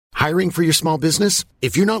Hiring for your small business?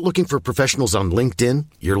 If you're not looking for professionals on LinkedIn,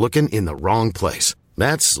 you're looking in the wrong place.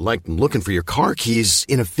 That's like looking for your car keys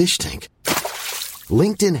in a fish tank.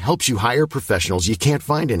 LinkedIn helps you hire professionals you can't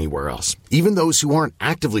find anywhere else, even those who aren't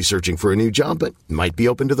actively searching for a new job but might be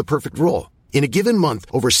open to the perfect role. In a given month,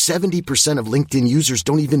 over 70% of LinkedIn users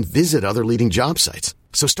don't even visit other leading job sites.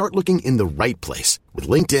 So start looking in the right place. With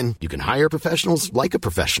LinkedIn, you can hire professionals like a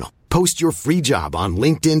professional. Post your free job on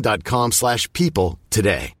linkedin.com/people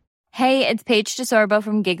today. Hey, it's Paige DeSorbo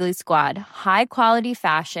from Giggly Squad. High quality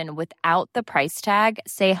fashion without the price tag.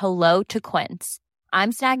 Say hello to Quince.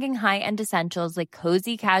 I'm snagging high-end essentials like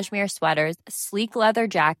cozy cashmere sweaters, sleek leather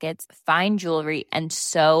jackets, fine jewelry, and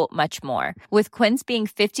so much more. With Quince being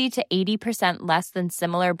 50 to 80% less than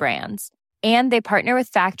similar brands. And they partner with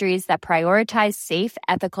factories that prioritize safe,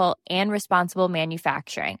 ethical, and responsible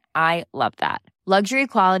manufacturing. I love that. Luxury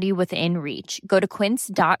quality within reach. Go to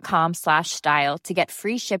quince.com/style to get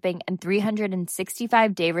free shipping and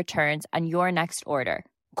 365-day returns on your next order.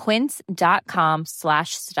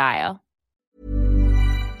 Quince.com/style.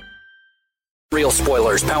 Real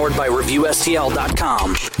spoilers powered by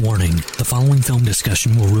ReviewSTL.com. Warning, the following film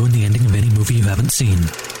discussion will ruin the ending of any movie you haven't seen.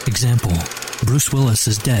 Example, Bruce Willis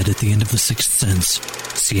is dead at the end of The Sixth Sense.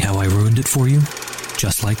 See how I ruined it for you?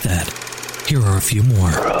 Just like that. Here are a few more.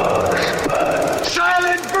 Rosebud.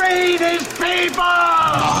 Silent breed is people!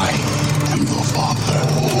 I am your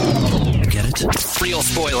father. Get it? Real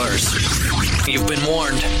spoilers. You've been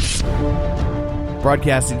warned.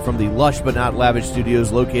 Broadcasting from the lush but not lavish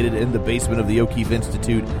studios located in the basement of the O'Keefe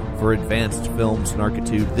Institute for Advanced Film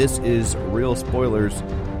Snarkitude, this is Real Spoilers,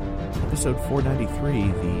 episode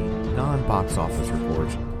 493, the non-box office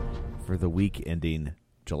report for the week ending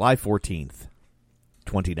July 14th,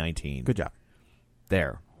 2019. Good job.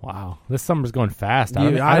 There. Wow, this summer's going fast.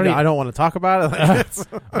 I don't want to talk about it.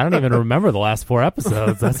 I don't even remember the last 4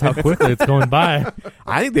 episodes. That's how quickly it's going by.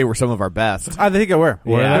 I think they were some of our best. I think they were.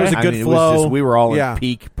 Yeah, There was a good flow. We were all in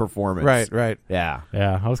peak performance. Right. Yeah.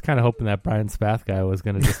 Yeah, I was kind of hoping that Brian Spath guy was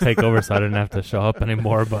going to just take over so I didn't have to show up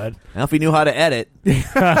anymore. But now if he knew how to edit. we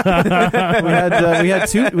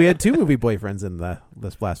had two movie boyfriends in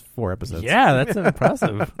this last 4 episodes. Yeah, that's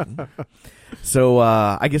impressive. So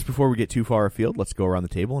I guess before we get too far afield, let's go around the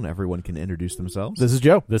table and everyone can introduce themselves. This is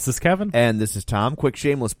Joe. This is Kevin. And this is Tom. Quick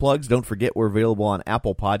shameless plugs. Don't forget we're available on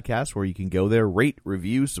Apple Podcasts where you can go there, rate,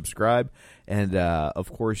 review, subscribe. And,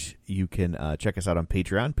 of course, you can check us out on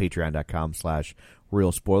Patreon,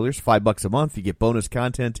 patreon.com/Real Spoilers. $5 a month. You get bonus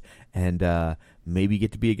content and maybe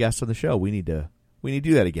get to be a guest on the show. We need to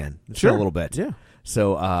do that again. It's been a little bit. Yeah.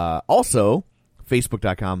 So also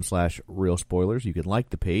Facebook.com/Real Spoilers. You can like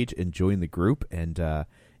the page and join the group and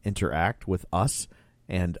interact with us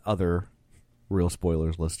and other Real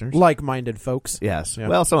Spoilers listeners. Like-minded folks. Yes. Yeah.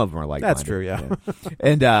 Well, some of them are like-minded. That's true, yeah.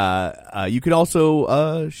 And you can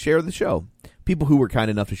also share the show. People who were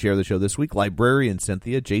kind enough to share the show this week: Librarian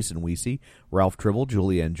Cynthia, Jason Weesey, Ralph Tribble,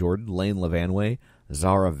 Julianne Jordan, Lane Levanway,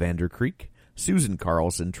 Zara Vandercreek, Susan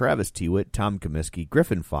Carlson, Travis Tewitt, Tom Comiskey,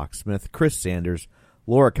 Griffin Fox-Smith, Chris Sanders,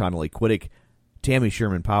 Laura Connolly-Quiddick, Tammy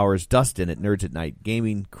Sherman Powers, Dustin at Nerds at Night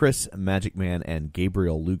Gaming, Chris Magic Man, and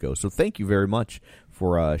Gabriel Lugo. So thank you very much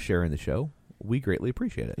for sharing the show. We greatly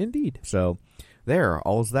appreciate it. Indeed. So there,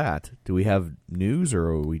 all's that. Do we have news or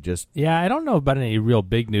are we just... Yeah, I don't know about any real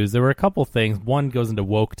big news. There were a couple things. One goes into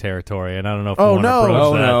woke territory, and I don't know if you want to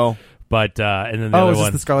approach that. No. But, and then the other is one...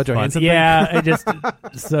 this the Scarlett Johansson thing? Yeah,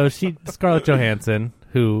 Scarlett Johansson,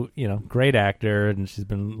 who, great actor, and she's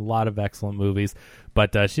been in a lot of excellent movies,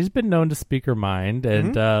 but she's been known to speak her mind,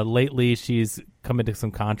 and lately she's come into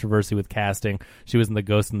some controversy with casting. She was in the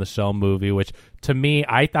Ghost in the Shell movie, which, to me,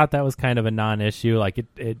 I thought that was kind of a non-issue, like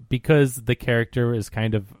it because the character is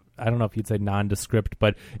kind of, I don't know if you'd say nondescript,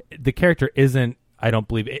 but the character isn't, I don't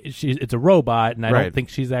believe it's a robot, and I don't think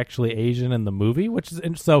she's actually Asian in the movie, which is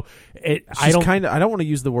so. I don't want to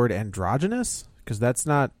use the word androgynous because that's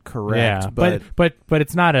not correct. Yeah, but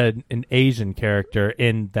it's not an Asian character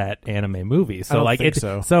in that anime movie. So I don't think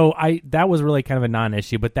so. So that was really kind of a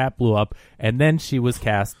non-issue, but that blew up, and then she was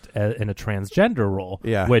cast in a transgender role.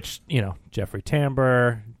 Yeah, which Jeffrey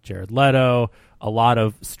Tambor, Jared Leto, a lot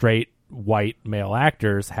of straight white male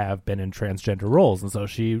actors have been in transgender roles, and so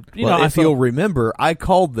she if you'll remember, I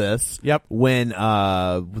called this when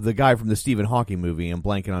the guy from the Stephen Hawking movie, I'm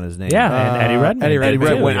blanking on his name, and Eddie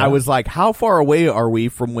Redmayne, when I was like, how far away are we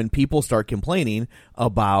from when people start complaining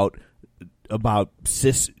about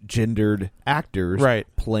cisgendered actors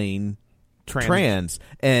playing trans,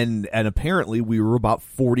 and apparently we were about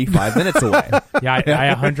 45 minutes away. Yeah,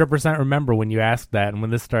 I 100% remember when you asked that, and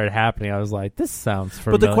when this started happening, I was like, this sounds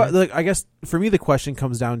familiar. But I guess for me the question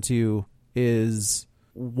comes down to is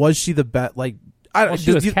was she the best? Like,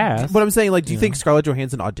 she was cast. But I'm saying, like, do you think Scarlett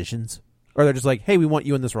Johansson auditions, or they're just like, hey, we want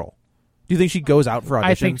you in this role? Do you think she goes out for auditions?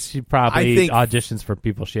 I think she probably auditions for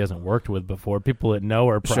people she hasn't worked with before. People that know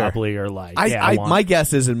her probably are like, my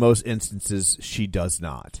guess is in most instances she does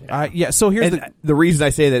not. So here's the reason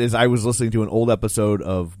I say that is I was listening to an old episode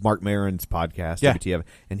of Mark Maron's podcast, WTF,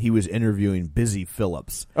 and he was interviewing Busy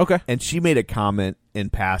Phillips. Okay. And she made a comment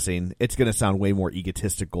in passing. It's going to sound way more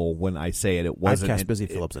egotistical when I say it. It wasn't. I'd cast Busy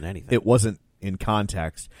Phillips in anything. It wasn't in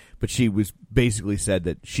context, but she was basically said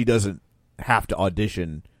that she doesn't have to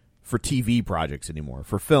audition for TV projects anymore.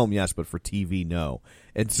 For film, yes, but for TV, no.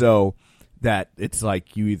 And so that it's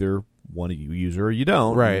like you either want to use her or you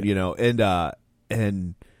don't, right? You know, and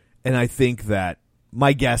I think that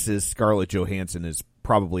my guess is Scarlett Johansson is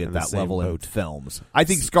probably at that level in films. I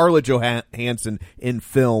think Scarlett Johansson in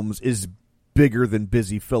films is bigger than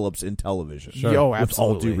Busy Phillips in television. Sure. Yo, with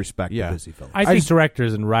all due respect to Busy Phillips. I think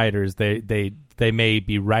directors and writers, they may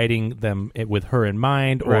be writing them with her in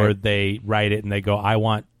mind, or they write it and they go, I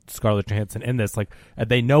want Scarlett Johansson in this, like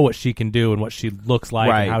they know what she can do and what she looks like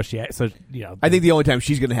and how she. So I think the only time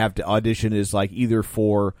she's going to have to audition is like either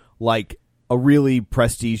for like a really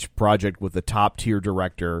prestige project with a top tier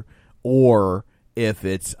director, or if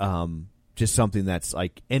it's just something that's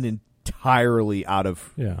like an entirely out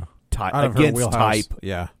of against type,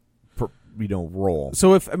 role.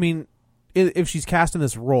 So if she's cast in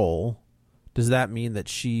this role, does that mean that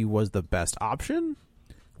she was the best option?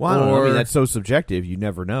 Well, I don't know. I mean, that's so subjective. You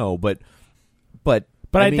never know. But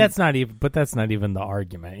that's not even. But that's not even the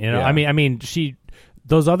argument. You know. Yeah. I mean,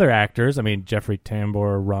 those other actors. I mean, Jeffrey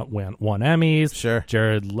Tambor won Emmys. Sure.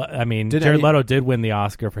 Jared Leto did win the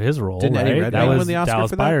Oscar for his role. Didn't Eddie Redmayne win the Oscar Dallas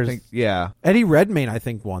for Buyers. that? Yeah. Eddie Redmayne, I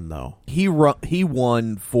think, won though. He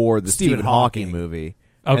won for the Stephen Hawking movie.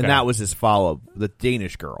 Okay. And that was his follow-up, The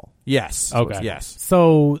Danish Girl. Yes. Okay. Yes.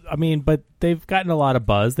 So, I mean, but they've gotten a lot of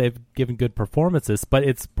buzz. They've given good performances, but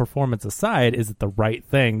it's performance aside, is it the right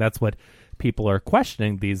thing? That's what people are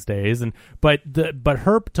questioning these days. And but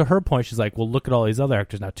to her point, she's like, well, look at all these other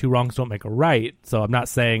actors. Now, two wrongs don't make a right. So I'm not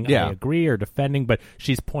saying I agree or defending, but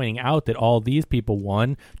she's pointing out that all these people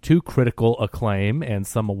won 2 critical acclaim and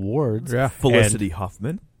some awards. Yeah. Felicity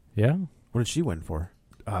Huffman. Yeah. What did she win for?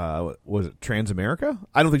 Was it Transamerica?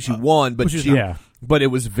 I don't think she won, but but it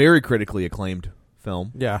was very critically acclaimed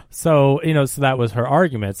film. Yeah. So, so that was her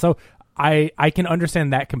argument. So I can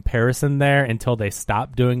understand that comparison there until they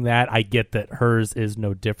stop doing that. I get that hers is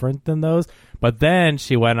no different than those. But then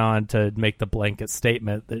she went on to make the blanket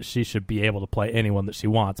statement that she should be able to play anyone that she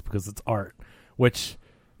wants because it's art, which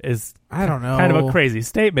is I don't know, kind of a crazy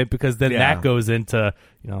statement, because then that goes into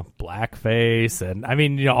blackface and I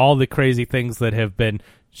mean all the crazy things that have been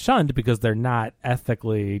shunned because they're not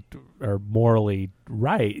ethically or morally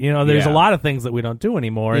right. There's a lot of things that we don't do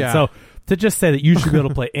anymore, and so to just say that you should be able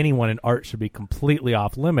to play anyone in art should be completely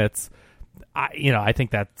off limits. I think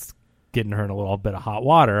that's getting her in a little bit of hot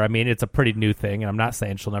water. I mean, it's a pretty new thing, and I'm not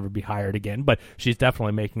saying she'll never be hired again, but she's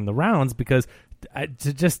definitely making the rounds because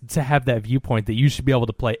to have that viewpoint that you should be able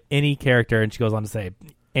to play any character, and she goes on to say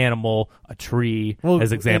animal, a tree,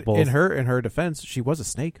 as examples. In her defense, she was a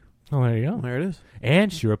snake. Oh, there you go. There it is.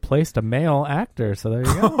 And she replaced a male actor, so there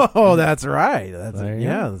you go. Oh, that's right.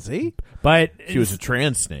 That's see? But she was a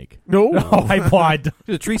trans snake. No. I lied.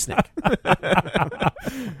 She was a tree snake.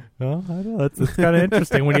 Well, I know. It's kind of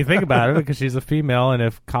interesting when you think about it, because she's a female, and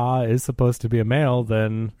if Ka is supposed to be a male,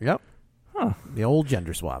 then... Yep. The old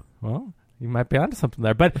gender swap. Well... You might be onto something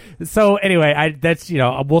there. But so anyway, that's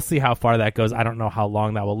we'll see how far that goes. I don't know how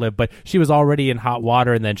long that will live, but she was already in hot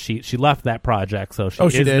water, and then she left that project, so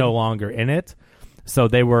she is no longer in it. So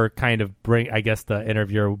they were kind of I guess the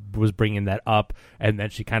interviewer was bringing that up, and then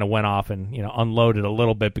she kind of went off and unloaded a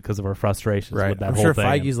little bit because of her frustrations with that whole thing.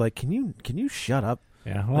 I'm sure Feige's like, can you shut up?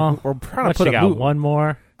 Yeah, well, we're trying to put she got one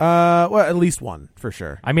more. Well, at least one for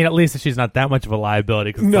sure. I mean, at least she's not that much of a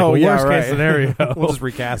liability. Cause worst case scenario. We'll just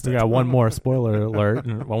recast it. We got one more spoiler alert.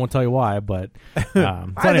 And I won't tell you why, but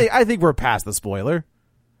I think we're past the spoiler.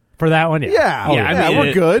 For that one, I mean,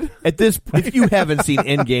 we're good. At this, if you haven't seen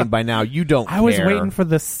Endgame by now, you don't. I was waiting for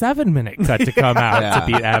the 7-minute cut to come out to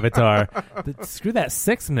beat Avatar. Screw that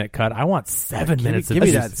 6-minute cut. I want 7 minutes. Give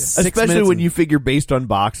me that. Especially when you figure based on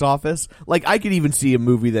box office. Like I could even see a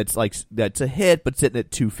movie that's a hit but sitting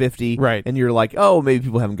at 250, right? And you're like, oh, maybe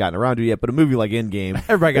people haven't gotten around to it yet. But a movie like Endgame,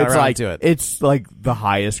 everybody got around to it. It's like the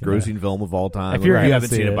highest grossing film of all time. If you haven't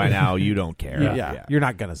seen it by now, you don't care. Yeah, you're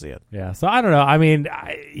not gonna see it. Yeah. So I don't know. I mean,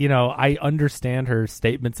 I understand her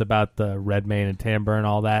statements about the red mane and timbre and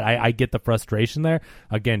all that. I get the frustration there.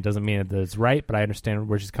 Again, doesn't mean that it's right, but I understand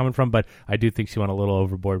where she's coming from. But I do think she went a little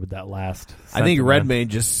overboard with that last. I think Redmayne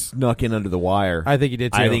just snuck in under the wire. I think he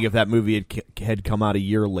did too. I think if that movie had come out a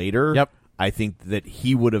year later, Yep. I think that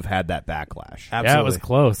he would have had that backlash. Absolutely. Yeah, it was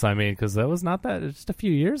close. I mean, because that was not that. It's just a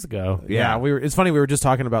few years ago. Yeah, it's funny. We were just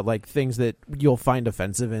talking about like things that you'll find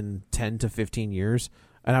offensive in 10 to 15 years.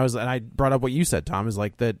 And I brought up what you said, Tom, is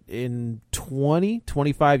like that in 20,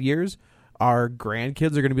 25 years, our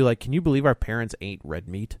grandkids are going to be like, can you believe our parents ate red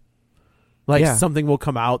meat? Like something will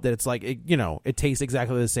come out that it's like, it tastes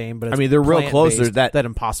exactly the same, but it's they're real close. There's that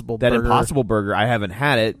Impossible Burger. That Impossible Burger, I haven't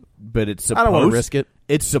had it, but it's supposed, I don't want to risk it.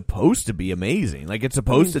 It's supposed to be amazing. Like it's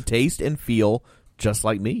supposed to taste and feel just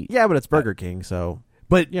like meat. Yeah, but it's Burger King, so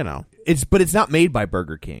it's not made by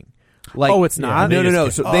Burger King. Like, it's not. No.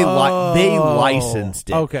 So they licensed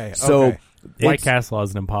it. Okay. So White Castle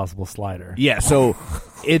has an Impossible slider. Yeah. So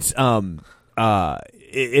it's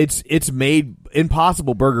it's made.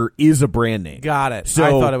 Impossible Burger is a brand name. Got it. So I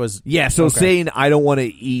thought it was. Yeah. So saying I don't want to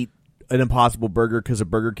eat an Impossible Burger because of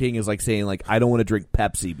Burger King is like saying like I don't want to drink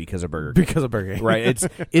Pepsi because of Burger King. Because of Burger King. Right.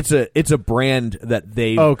 It's a brand that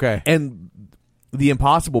they and the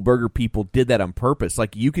Impossible Burger people did that on purpose.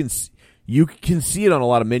 Like you can see it on a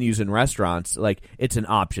lot of menus in restaurants. Like it's an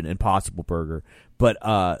option, Impossible Burger, but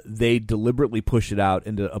they deliberately push it out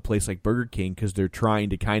into a place like Burger King because they're trying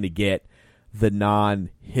to kind of get the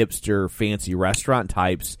non-hipster fancy restaurant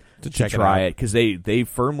types to try it because they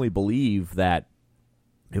firmly believe that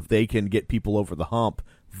if they can get people over the hump,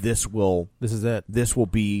 this is it. This will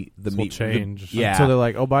be the meat change. Yeah. So they're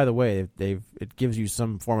like, oh, by the way, it gives you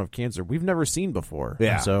some form of cancer we've never seen before.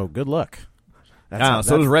 Yeah. So good luck. So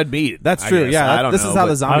does red meat. That's true. Guess. Yeah. I don't this know, is how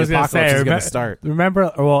the but- zombie apocalypse is going to start.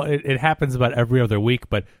 Remember, well, it happens about every other week,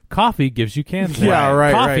 but coffee gives you cancer. Yeah,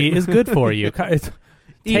 right, Coffee right. is good for you.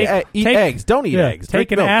 Eat eggs. Don't eat eggs. Take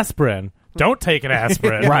Drink an milk. aspirin. Don't take an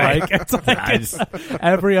aspirin. Right. Like, it's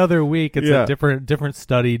every other week. It's a different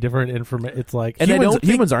study, different information. It's like And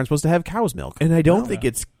humans aren't supposed to have cow's milk. And I don't think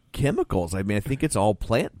it's chemicals. I think it's all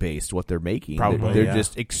plant-based, what they're making. Probably, They're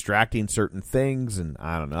just extracting certain things, and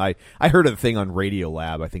I don't know. I heard a thing on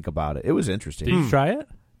Radiolab, I think, about it. It was interesting. Did you try it?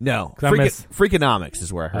 No. 'Cause I miss- Freakonomics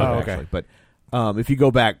is where I heard it, okay. actually. But if you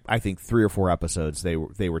go back, I think 3 or 4 episodes, they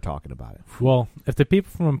were talking about it. Well, if the people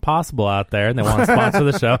from Impossible out there and they want to sponsor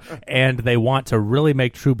the show and they want to really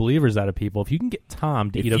make true believers out of people, if you can get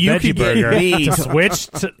Tom to eat a veggie burger to switch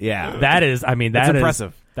to that is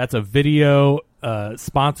impressive. That's a video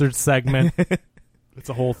sponsored segment. It's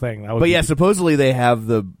a whole thing. That would be supposedly they have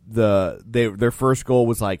their first goal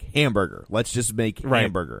was like hamburger. Let's just make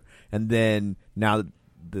hamburger. And then now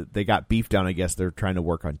that they got beef down, I guess they're trying to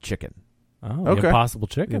work on chicken. Oh, okay. Impossible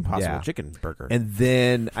Chicken. Impossible Chicken Burger. And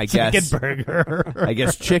then I guess Chicken burger. I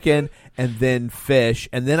guess chicken, and then fish,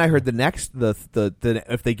 and then I heard the next the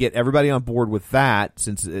if they get everybody on board with that,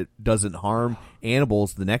 since it doesn't harm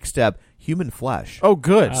animals, the next step, human flesh. Oh,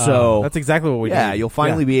 good. So that's exactly what we need. Yeah, you'll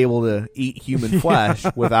finally be able to eat human flesh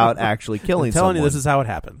without actually killing I'm telling someone. you, this is how it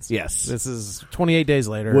happens. Yes. This is 28 days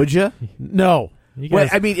later. Would you? No. You Well,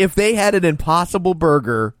 guys- I mean, if they had an Impossible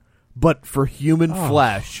Burger, but for human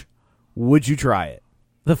flesh, would you try it?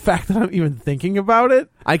 The fact that I'm even thinking about it,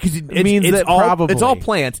 Because it means that probably it's all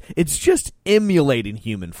plants. It's just emulating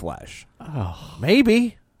human flesh.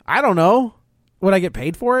 maybe. I don't know. Would I get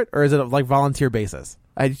paid for it, or is it like volunteer basis?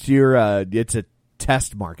 It's a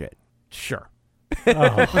test market. Sure.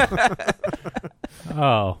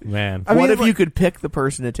 Oh man. I mean, what if like- you could pick the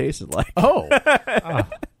person it tasted like? Oh.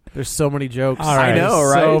 There's so many jokes. All right. I know,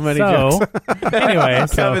 right? So many jokes. Anyway,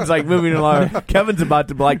 Kevin's like moving along. Kevin's about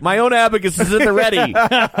to be like, my own abacus is at the ready.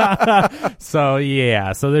 So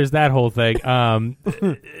there's that whole thing.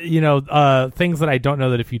 Things that I don't know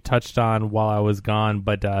that if you touched on while I was gone,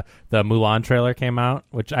 but the Mulan trailer came out,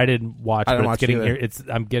 which I didn't watch. I didn't but watch it's getting either. here.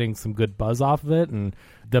 I'm getting some good buzz off of it, and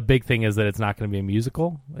the big thing is that it's not going to be a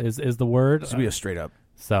musical. Is the word? This would be a straight up.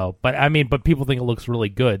 So, but people think it looks really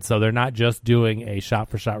good. So they're not just doing a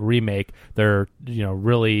shot-for-shot remake. They're,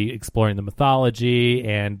 really exploring the mythology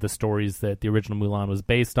and the stories that the original Mulan was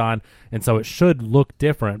based on. And so it should look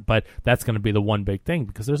different, but that's going to be the one big thing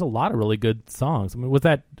because there's a lot of really good songs. I mean, was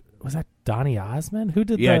that Donny Osmond? Who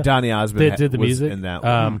did Donny Osmond did the was music in that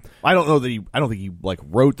one. I don't think he like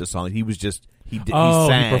wrote the song. He was just he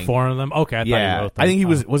sang. He performed them. Okay, I thought he wrote them. I think he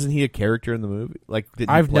wasn't he a character in the movie? Like,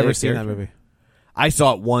 I've never seen that movie. I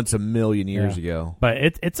saw it once a million years ago. But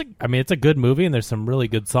it's a good movie and there's some really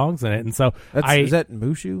good songs in it. And so is that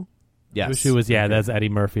Mushu? Yes. Mushu was that's Eddie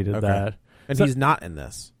Murphy did that. And So- he's not in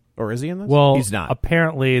this. Or is he in this? Well, He's not.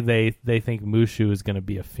 Apparently, they think Mushu is going to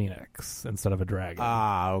be a phoenix instead of a dragon.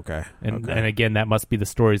 Okay. And again, that must be the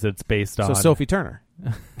stories that it's based on. So Sophie Turner.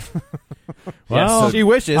 Well, she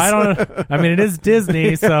wishes. I don't know. I mean, it is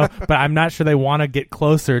Disney, but I'm not sure they want to get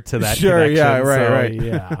closer to that. Sure, connection, yeah, right, so, right.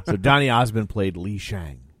 Yeah, So Donny Osmond played Li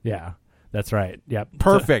Shang. yeah, that's right. Yep,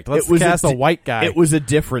 Perfect. Let's cast a white guy. It was a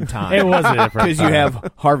different time. It was a different because you time.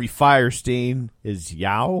 have Harvey Firestein is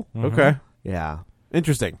Yao. Okay. Yeah,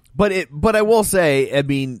 Interesting. but I will say, I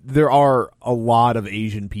mean, there are a lot of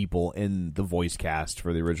Asian people in the voice cast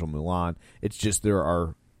for the original Mulan. It's just there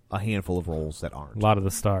are a handful of roles that aren't. A lot of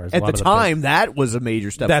the stars. At the time, that was a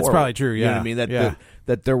major step. That's forward. probably true. You know Yeah. what I mean? That Yeah.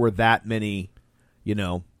 that there were that many, you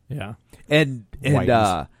know, yeah. and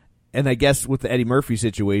Whitens. and I guess with the Eddie Murphy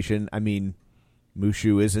situation, I mean,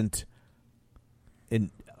 Mushu isn't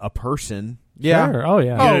a person. Yeah. Sure. Oh yeah.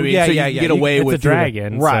 You know what I mean? yeah, so yeah, you yeah. can get away it's with a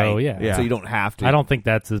dragon, right? so, yeah. So you don't have to. I don't think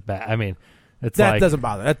that's as bad. I mean, it's That like, doesn't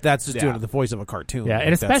bother. That's just Yeah. doing the voice of a cartoon. yeah, Like,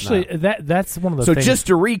 and that's especially not- that's one of the So things. just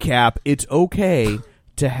to recap, it's okay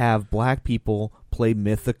to have black people play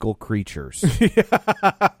mythical creatures.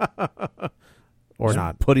 or Just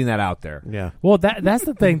not. putting that out there. Yeah. Well, that's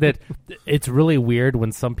the thing that it's really weird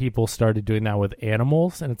when some people started doing that with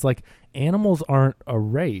animals, and it's like animals aren't a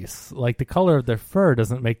race. Like the color of their fur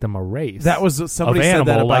doesn't make them a race. That was somebody of said animal.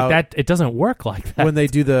 that about like that. It doesn't work like that. when they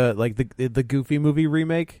do the Goofy movie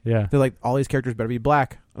remake. Yeah. They're like, all these characters better be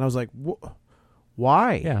black, and I was like,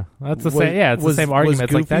 why? yeah, that's the same. Yeah, it's the same argument. Was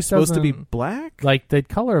It's like Goofy that's supposed to be black? like the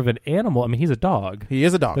color of an animal. I mean, he's a dog. He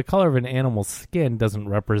is a dog. The color of an animal's skin doesn't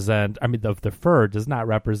represent. I mean, the fur does not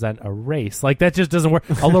represent a race. Like that just doesn't work.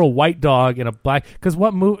 A little white dog and a black. Because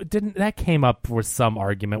what didn't that came up with some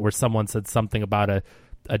argument where someone said something about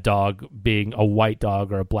a dog being a white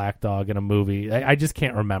dog or a black dog in a movie. I just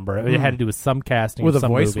can't remember. It had to do with some casting with of a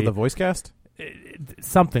some voice, movie. with a voice cast.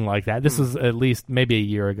 Something like that. This was at least maybe a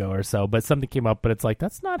year ago or so, but something came up. But it's like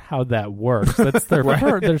that's not how that works. That's their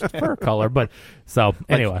fur. Their fur color. But so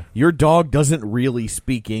anyway, Your dog doesn't really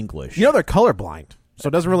speak English. You know they're colorblind, so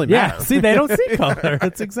it doesn't really matter. yeah. See, they don't see color.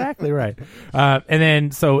 That's exactly right. And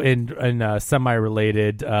then so in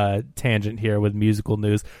semi-related tangent here with musical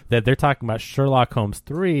news that they're talking about Sherlock Holmes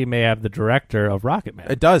 3 may have the director of Rocketman.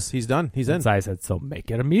 It does. He's done. He's in. So I said, so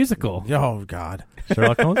make it a musical. Oh God.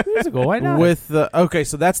 Sherlock Holmes musical. Why not? With the okay,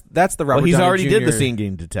 so that's the Robert. Well, he's Downey already Jr. did the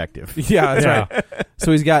Singing Detective. Yeah, that's Yeah. right.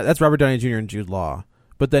 So that's Robert Downey Jr. and Jude Law.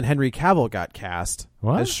 But then Henry Cavill got cast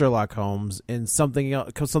What? as Sherlock Holmes in something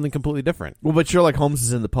else, something completely different. Well, but Sherlock Holmes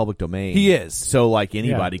is in the public domain. He is. So like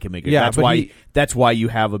anybody can make it. Yeah, that's but why that's why you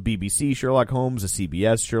have a BBC Sherlock Holmes, a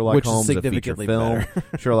CBS Sherlock Which is Holmes, a feature significantly film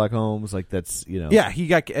Sherlock Holmes. Like that's Yeah, he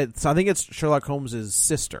got. So I think it's Sherlock Holmes'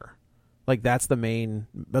 sister. Like that's the main.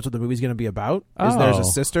 That's what the movie's going to be about. Is there's a Oh.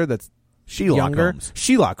 sister that's Sherlock younger. Holmes.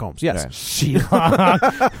 Sherlock Holmes. Yes. Sherlock.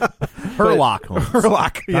 Herlock Holmes.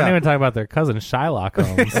 Sherlock. Not even talking about their cousin Shylock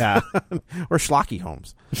Holmes. Yeah. Or Schlocky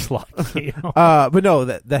Holmes. Schlocky. But no,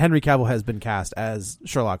 that Henry Cavill has been cast as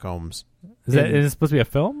Sherlock Holmes. Is it supposed to be a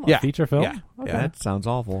film? Yeah. A feature film? Yeah. Okay. That sounds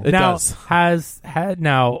awful. It now, does.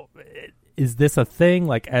 Is this a thing?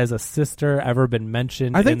 Like, as a sister ever been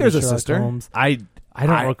mentioned? I think in there's the a Sherlock sister. Holmes? I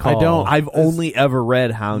don't recall. I don't. I've only ever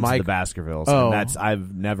read Hounds Mike- of the Baskervilles, Oh. and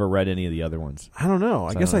I've never read any of the other ones. I don't know.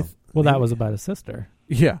 I So guess I I. don't know. Well, that was about a sister.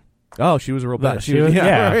 Yeah. Oh, she was a real badass. she was-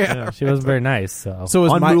 Yeah, yeah. she was very nice. So, So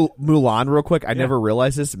is On my Mulan, real quick, I never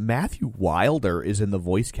realized this. Matthew Wilder is in the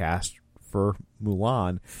voice cast for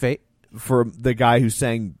Mulan fate for the guy who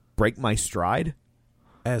sang "Break My Stride"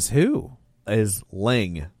 as who? as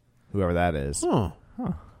Ling, whoever that is. Oh.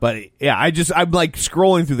 But yeah, I'm like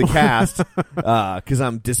scrolling through the cast because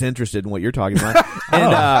I'm disinterested in what you're talking about.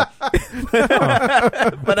 And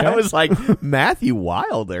but I was like, Matthew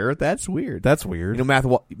Wilder, that's weird. That's weird. You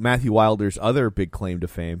know, Matthew Wilder's other big claim to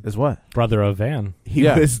fame. Is what? brother of Van. He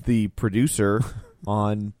Yeah. was the producer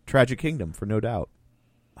on Tragic Kingdom for No Doubt.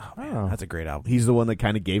 Oh. That's a great album. He's the one that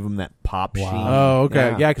kind of gave him that pop sheen. Oh,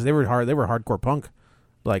 okay. Yeah. Yeah, because they were hardcore punk.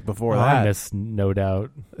 Like before I that, miss No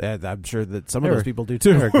Doubt. Yeah, I'm sure that some They of those were- people do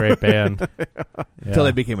They're a too. great band. Until Yeah.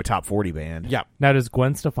 they became a top 40 band. Yeah, Now, does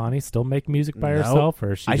Gwen Stefani still make music by No. herself,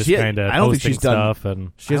 or is she I- just she- kind of I don't think posting she's done- stuff?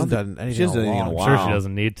 And she hasn't I done anything. she hasn't done anything in a I'm while. sure she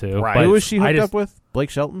doesn't need to. Right. But Who was she I hooked just- up with?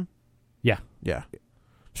 Blake Shelton. Yeah. Yeah, I'm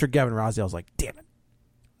sure Gavin Rossdale was like, "Damn it,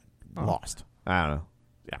 lost." I don't know.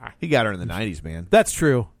 Yeah, He got her in the 90s, man. that's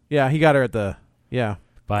true. Yeah, he got her at the. Yeah,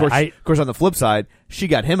 But Of course, on the flip side, she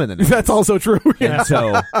got him in the 90s. that's also true. And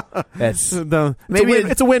so that's Maybe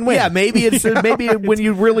it's a win-win. Yeah, maybe it's maybe when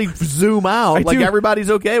you really zoom out, I like do- everybody's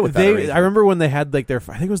okay with that. I remember when they had like I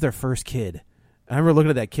think it was their first kid, I remember looking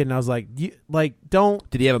at that kid and I was like, don't.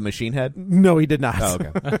 Did he have a machine head? No, he did not. Oh,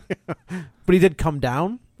 okay. But he did come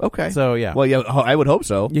down. Okay. So, yeah. Well, yeah, I would hope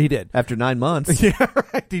so. Yeah, he did. After 9 months. Yeah,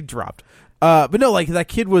 right. He dropped. But no, like that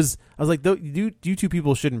kid was. I was like, you two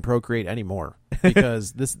people shouldn't procreate anymore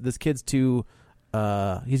because this kid's too.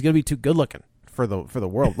 He's gonna be too good looking for the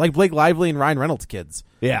world. Like Blake Lively and Ryan Reynolds kids.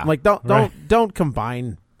 Yeah. I'm like don't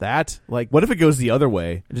combine that. Like, what if it goes the other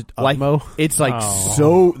way? Just like Utmo? it's like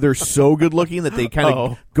they're so good looking that they kind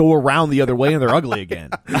of go around the other way and they're ugly again.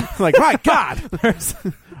 Like, my God,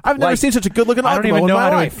 I've never seen such a good looking. I don't even know how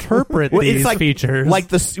to interpret Well, these it's like, features.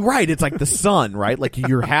 Like it's like the sun, right? Like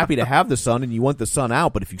you're happy to have the sun and you want the sun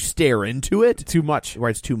out, but if you stare into it, too much. Right,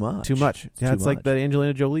 it's too much. Too much. Yeah, it's like the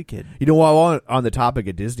Angelina Jolie kid. You know, while on the topic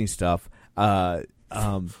of Disney stuff, the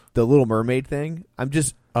Little Mermaid thing, I'm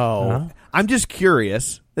just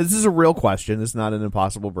curious. This is a real question. This is not an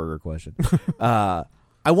Impossible Burger question. I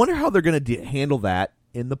wonder how they're going to handle that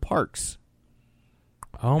in the parks.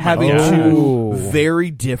 Oh, my having God. two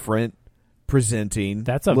very different presenting.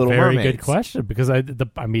 That's a Little very Mermaids. good question because I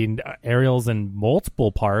mean, Ariel's in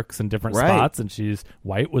multiple parks and different spots, and she's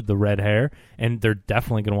white with the red hair, and they're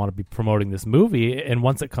definitely going to want to be promoting this movie. And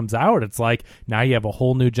once it comes out, it's like now you have a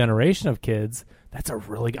whole new generation of kids. That's a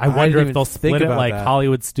really. I wonder if they'll split it like that.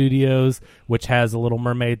 Hollywood Studios, which has a Little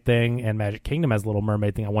Mermaid thing, and Magic Kingdom has a Little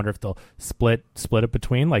Mermaid thing. I wonder if they'll split it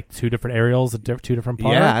between like two different Ariels at two different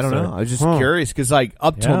parks. Yeah, I don't know. I was just curious because like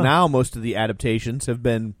up till now, most of the adaptations have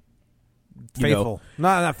been faithful.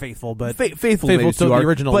 Not faithful, but faithful to the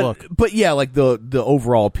original look. But yeah, like the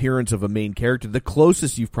overall appearance of a main character. The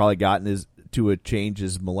closest you've probably gotten is to a change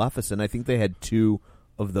is Maleficent. I think they had two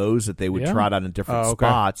of those that they would trot out in different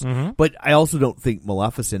spots. Mm-hmm. But I also don't think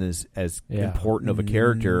Maleficent is as important of a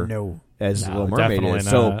character as Little Mermaid is.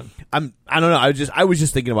 Not. So I don't know. I was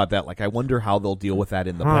just thinking about that. Like I wonder how they'll deal with that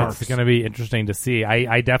in the parks. It's going to be interesting to see.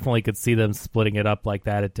 I definitely could see them splitting it up like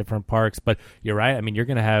that at different parks. But you're right. I mean, you're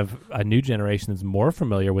going to have a new generation that's more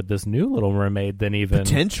familiar with this new Little Mermaid than even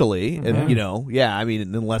potentially. And I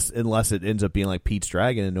mean, unless it ends up being like Pete's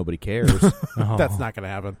Dragon and nobody cares. That's not going to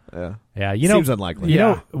happen. Yeah, seems unlikely. You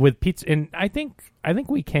know, with Pete's, and I think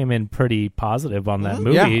we came in pretty positive on that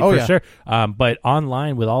movie Yeah. sure. But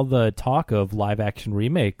online with all the talk of live action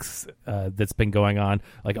remakes that's been going on,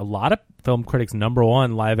 like a lot of film critics' number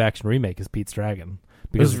one live action remake is Pete's Dragon.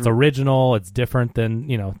 Because it's original, it's different than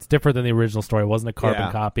the original story. It wasn't a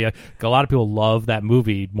carbon copy. A lot of people love that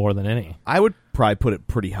movie more than any. I would probably put it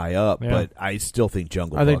pretty high up, but I still think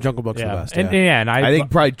Jungle Book. I think Jungle Book's the best. And I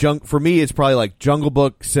think probably for me, it's probably like Jungle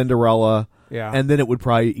Book, Cinderella, and then it would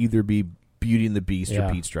probably either be Beauty and the Beast or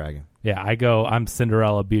Pete's Dragon. Yeah, I'm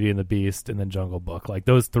Cinderella, Beauty and the Beast, and then Jungle Book. Like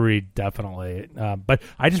those three, definitely. But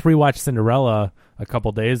I just rewatched Cinderella a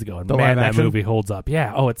couple days ago, and man, that movie holds up.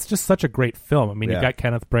 Yeah. Oh, it's just such a great film. I mean, you got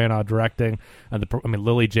Kenneth Branagh directing, and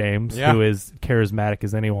Lily James, who is charismatic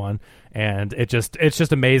as anyone, and it's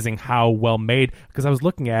just amazing how well made. Because I was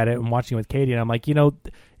looking at it and watching it with Katie, and I'm like,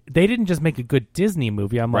 they didn't just make a good Disney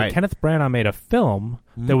movie. I'm like, Kenneth Branagh made a film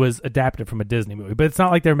that was adapted from a Disney movie. But it's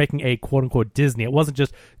not like they're making a quote-unquote Disney. It wasn't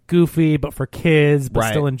just goofy, but for kids, but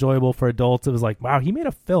still enjoyable for adults. It was like, wow, he made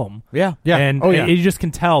a film. Yeah. And you just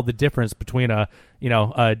can tell the difference between a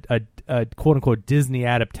quote-unquote Disney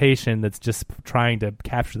adaptation that's just trying to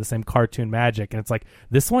capture the same cartoon magic. And it's like,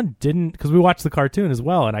 this one didn't, because we watched the cartoon as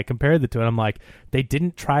well, and I compared the two, and I'm like, they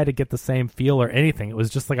didn't try to get the same feel or anything. It was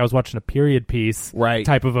just like I was watching a period piece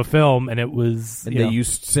type of a film, and it was... And they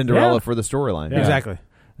used Cinderella for the storyline. Yeah. Exactly.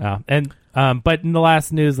 But in the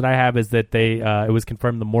last news that I have is that it was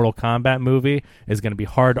confirmed the Mortal Kombat movie is going to be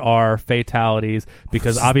hard R, fatalities,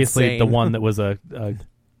 because obviously the one that was a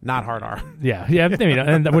not hard R. Yeah,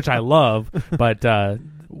 and which I love. But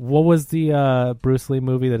what was the Bruce Lee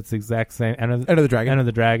movie that it's the exact same? Enter the Dragon. Enter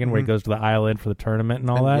the Dragon, where he goes to the island for the tournament and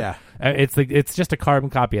all that. Yeah, it's just a carbon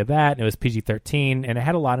copy of that, and it was PG-13, and it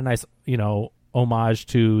had a lot of nice, homage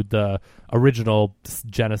to the original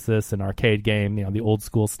Genesis and arcade game, the old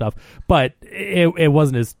school stuff, but it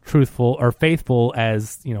wasn't as truthful or faithful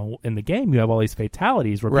as, in the game. You have all these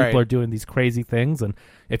fatalities where people are doing these crazy things, and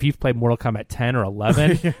if you've played Mortal Kombat 10 or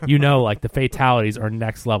 11, like the fatalities are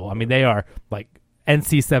next level. I mean, they are like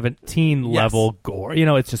NC-17 level gore.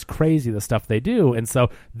 It's just crazy the stuff they do. And so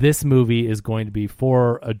this movie is going to be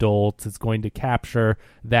for adults. It's going to capture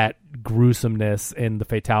that gruesomeness and the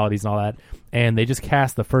fatalities and all that. And they just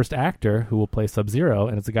cast the first actor who will play Sub-Zero,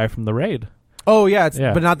 and it's a guy from The Raid. Oh, yeah,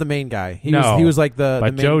 but not the main guy. He was like the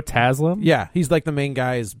main... Joe Taslim? Yeah, he's like the main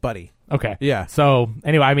guy's buddy. Okay. Yeah. So,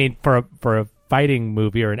 anyway, I mean, for a fighting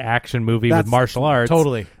movie or an action movie with martial arts.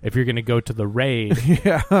 Totally. If you're going to go to the Raid.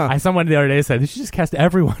 Yeah. Someone the other day said, they should just cast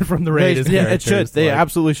everyone from the Raid as Yeah, it characters. should. They Like,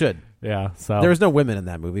 absolutely should. yeah, so. There was no women in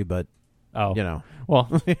that movie, but, Oh. you know. Well,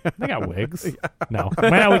 they got wigs. No.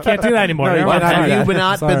 Well, we can't do that anymore. No, you Never can't mind. do Have that. you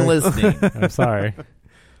not Sorry. been listening? I'm sorry.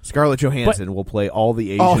 Scarlett Johansson will play all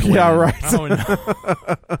the Asian Oh, yeah, women right. Oh,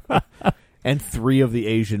 no. and 3 of the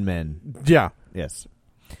Asian men. Yeah. Yes.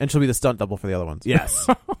 And she'll be the stunt double for the other ones. Yes.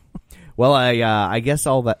 Well, I guess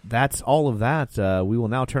that's all of that. We will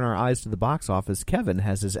now turn our eyes to the box office. Kevin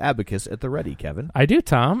has his abacus at the ready. Kevin, I do,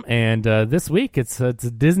 Tom. And this week, it's a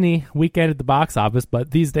Disney weekend at the box office.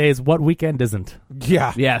 But these days, what weekend isn't?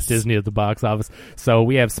 Yeah. yes, Disney at the box office. So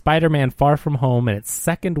we have Spider-Man Far From Home in its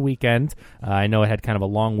second weekend. I know it had kind of a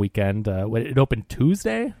long weekend. It opened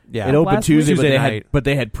Tuesday? Yeah. It opened Last Tuesday, week? but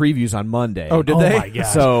Tuesday they had previews on Monday. Oh, did Oh they? my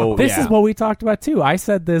gosh. So This yeah. is what we talked about too. I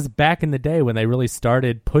said this back in the day when they really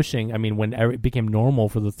started pushing. I mean, when it became normal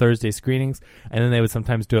for the Thursday screenings, and then they would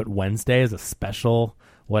sometimes do it Wednesday as a special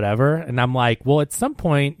whatever. And I'm like, well, at some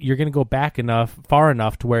point you're going to go back far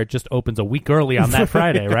enough to where it just opens a week early on that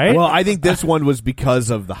Friday, right? Well, I think this one was because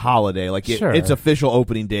of the holiday. Like Sure. its official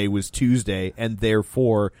opening day was Tuesday, and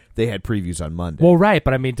therefore they had previews on Monday. Well, right,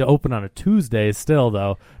 but I mean to open on a Tuesday still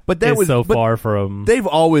though. But that is was so but far from. They've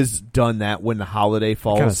always done that when the holiday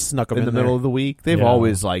falls Kinda snuck 'em in in the middle there. of the week. They've Yeah.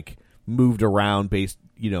 always like moved around based,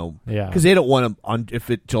 Yeah. because they don't want to.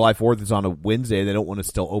 If July 4th is on a Wednesday, they don't want to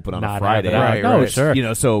still open on Not a Friday. have it out. No, sure. You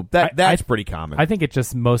know, so that's pretty common. I think it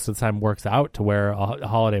just most of the time works out to where a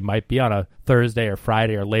holiday might be on a Thursday or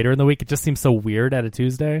Friday or later in the week. It just seems so weird at a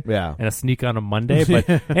Tuesday, Yeah. and a sneak on a Monday.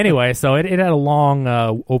 But anyway, so it had a long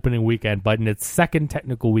opening weekend, but in its second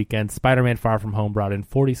technical weekend, Spider-Man Far From Home brought in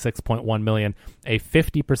 $46.1 million, a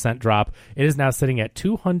 50% drop. It is now sitting at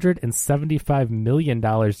 $275 million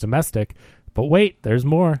domestic. But wait, there's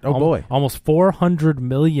more. Oh, boy. Almost $400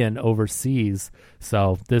 million overseas.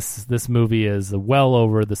 So this movie is well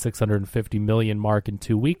over the $650 million mark in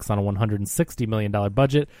 2 weeks on a $160 million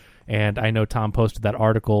budget. And I know Tom posted that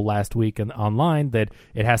article last week online that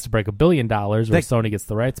it has to break $1 billion or Sony gets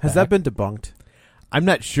the rights Has back. that been debunked? I'm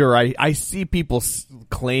not sure. I see people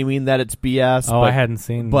claiming that it's BS. Oh, but, I hadn't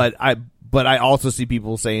seen. But I also see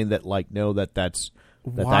people saying that that's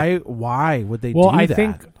Why would they Well, do I that?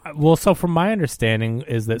 think. Well, so from my understanding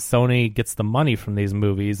is that Sony gets the money from these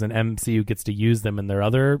movies, and MCU gets to use them in their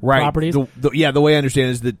other properties. The way I understand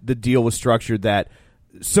it is that the deal was structured that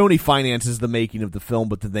Sony finances the making of the film,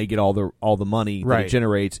 but then they get all the money that Right. it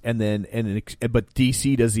generates, but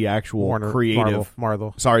DC does the actual Warner, creative.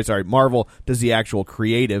 Marvel. Sorry, Marvel does the actual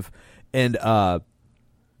creative, and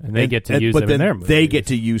they get to use but them then in their movies. they get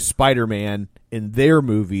to use Spider-Man in their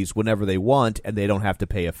movies whenever they want, and they don't have to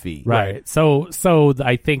pay a fee. Right. So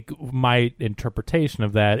I think my interpretation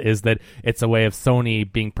of that is that it's a way of Sony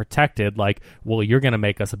being protected. Like, well, you're going to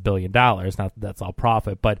make us $1 billion. Not that that's all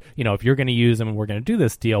profit, but if you're going to use them and we're going to do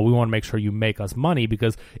this deal, we want to make sure you make us money,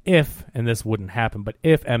 because and this wouldn't happen, but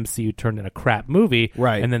if MCU turned in a crap movie,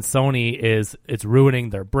 Right. and then Sony it's ruining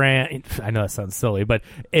their brand. I know that sounds silly, but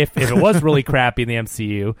if it was really crappy in the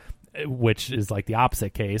MCU, which is like the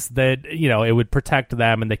opposite case, that it would protect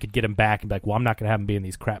them and they could get him back and be like, well, I'm not going to have him be in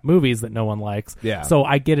these crap movies that no one likes. Yeah. So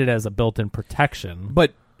I get it as a built-in protection.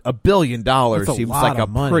 But $1 billion That's a seems lot like a of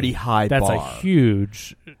money. pretty high That's bar. a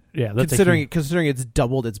huge, that's Considering it's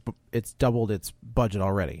doubled its budget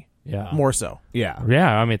already. Yeah. More so. Yeah. Yeah,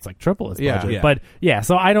 I mean, it's like triple its Yeah. budget. Yeah. But yeah,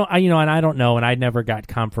 so I don't, and I don't know, and I never got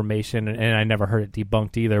confirmation, and I never heard it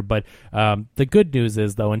debunked either. But the good news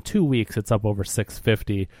is, though, in 2 weeks, it's up over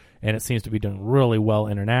 650, and it seems to be doing really well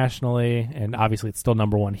internationally. And obviously, it's still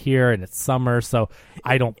number one here, and it's summer, so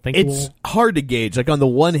I don't think It's hard to gauge. Like, on the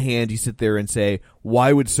one hand, you sit there and say,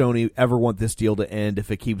 why would Sony ever want this deal to end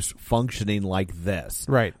if it keeps functioning like this?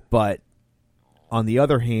 Right. But on the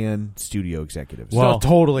other hand, studio executives. Well,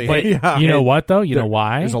 totally. But Yeah. you know what, though? You know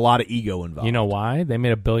why? There's a lot of ego involved. You know why? They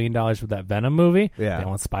made $1 billion with that Venom movie. Yeah. They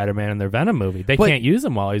want Spider-Man in their Venom movie. They But- can't use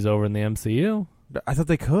him while he's over in the MCU. I thought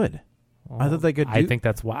they could. I thought they could. I think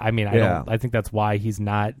that's why. I mean, Yeah. I think that's why he's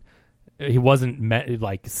not. He wasn't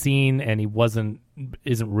seen, and he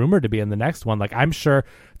isn't rumored to be in the next one. Like, I'm sure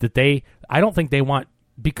that I don't think they want,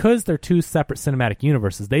 because they're two separate cinematic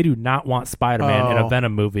universes. They do not want Spider-Man in a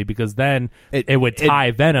Venom movie, because then it would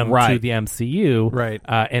tie Venom to right. the MCU, Right.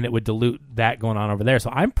 and it would dilute that going on over there.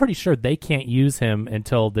 So I'm pretty sure they can't use him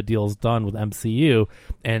until the deal's done with MCU,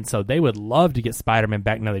 and so they would love to get Spider-Man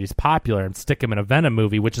back now that he's popular and stick him in a Venom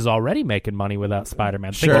movie, which is already making money without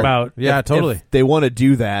Spider-Man. Sure. Think about If they want to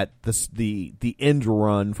do that, the end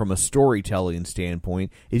run from a storytelling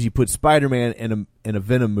standpoint is you put Spider-Man in a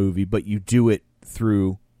Venom movie, but you do it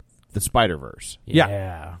through the Spider-Verse.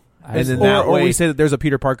 Yeah. And then that or way, we say that there's a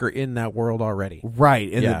Peter Parker in that world already.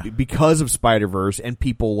 right? And Yeah. because of Spider-Verse, and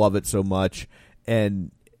people love it so much,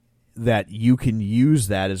 and that you can use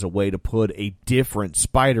that as a way to put a different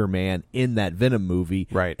Spider-Man in that Venom movie,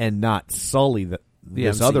 Right. and not sully this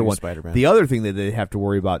MCU other one. Spider-Man. The other thing that they have to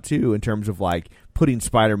worry about too, in terms of like putting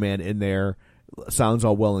Spider-Man in there, sounds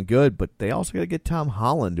all well and good, but they also got to get Tom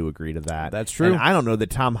Holland to agree to that. That's true. And I don't know that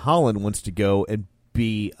Tom Holland wants to go and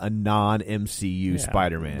be a non-MCU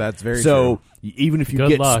Spider-Man. That's very so. true. Even if you Good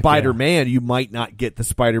get luck, Spider-Man, you might not get the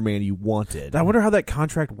Spider-Man you wanted. I wonder how that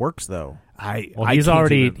contract works, though. Well, I he's can't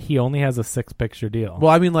already even- he only has a 6-picture deal.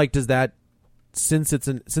 Well, I mean, like, does that since it's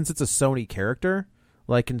a Sony character,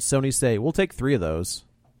 like, can Sony say we'll take 3 of those?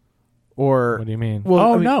 Or what do you mean? Well,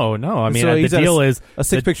 oh I mean- no. I mean, so the he's at deal is a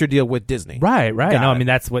 6-picture deal with Disney, right. Got No, I it. mean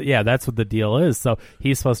that's what the deal is. So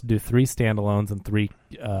he's supposed to do 3 standalones and 3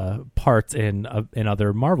 parts in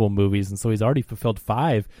other Marvel movies, and so he's already fulfilled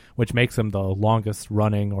 5, which makes him the longest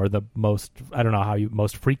running or the most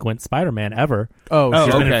most frequent Spider-Man ever. Oh,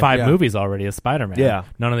 He's been okay. in 5 Yeah. movies already as Spider-Man. Yeah.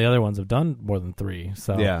 None of the other ones have done more than 3.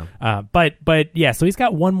 So Yeah. but yeah, so he's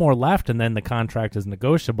got 1 more left, and then the contract is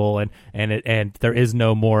negotiable, and there is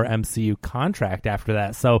no more MCU contract after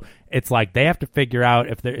that. So it's like they have to figure out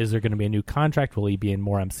if there going to be a new contract. Will he be in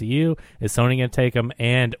more MCU? Is Sony going to take him?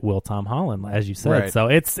 And will Tom Holland, as you said? Right. So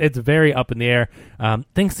it's very up in the air.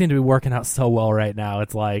 Things seem to be working out so well right now.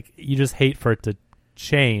 It's like you just hate for it to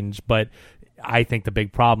change, but I think the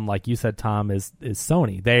big problem, like you said, Tom, is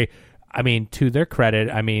Sony. They, I mean, to their credit,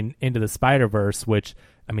 I mean, Into the Spider-Verse, which,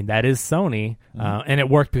 I mean, that is Sony, and it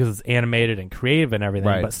worked because it's animated and creative and everything,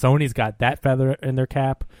 Right. but Sony's got that feather in their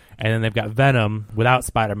cap, and then they've got Venom without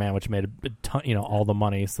Spider-Man, which made a ton, all the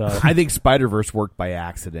money. So I think Spider-Verse worked by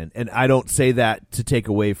accident, and I don't say that to take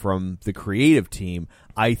away from the creative team.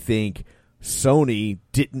 I think Sony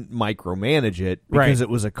didn't micromanage it because Right. it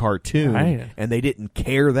was a cartoon, Right. and they didn't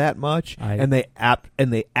care that much, and they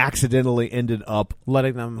accidentally ended up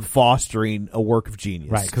letting them fostering a work of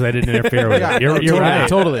genius. Right, because I didn't interfere with Yeah, it. You're totally, right.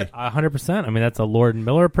 totally. 100%. I mean, that's a Lord and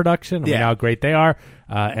Miller production. We Yeah. know how great they are,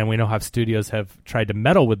 and we know how studios have tried to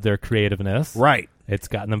meddle with their creativeness. Right. It's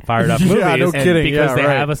gotten them fired up Yeah, movies. no and kidding. Because Yeah, they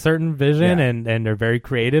right. have a certain vision, Yeah. and they're very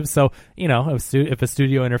creative. So, if a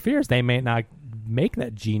studio interferes, they may not make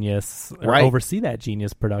that genius or Right. oversee that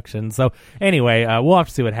genius production. So anyway, we'll have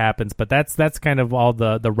to see what happens. But that's kind of all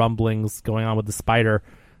the rumblings going on with the Spider.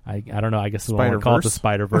 I don't know. I guess we want to call it the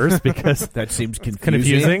Spider-Verse because That seems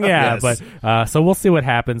confusing. Yeah, Yes. but so we'll see what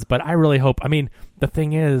happens. But I really hope. I mean, the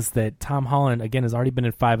thing is that Tom Holland again has already been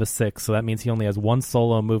in 5 of 6, so that means he only has 1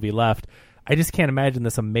 solo movie left. I just can't imagine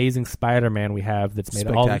this amazing Spider-Man we have that's made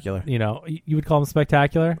Spectacular. all. You would call him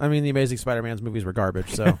spectacular. I mean, the Amazing Spider-Man's movies were garbage,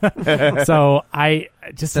 so So I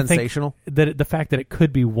just think sensational. that the fact that it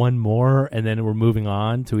could be 1 more and then we're moving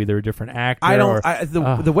on to either a different actor. I don't.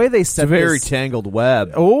 or, The way they It's a set very this, tangled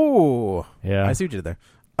web. Oh, Yeah. I see what you did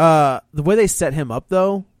there. The way they set him up,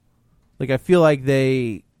 though, like I feel like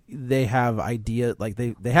they have idea, like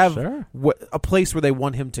they have Sure. a place where they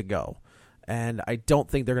want him to go, and I don't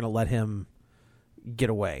think they're going to let him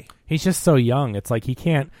get away. He's just so young. It's like he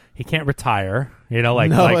can't retire. No,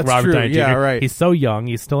 like that's Robert true. Downey Jr. Yeah, right. He's so young.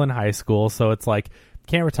 He's still in high school, so it's like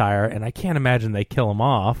can't retire. And I can't imagine they kill him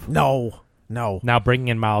off. No. Now bringing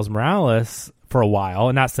in Miles Morales for a while,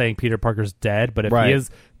 and not saying Peter Parker's dead, but if Right. he is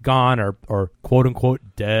gone or quote unquote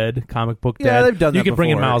dead, comic book Yeah, dead, they've done you that could bring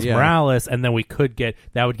in before, Miles yeah. Morales, and then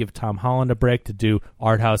that would give Tom Holland a break to do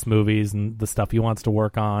art house movies and the stuff he wants to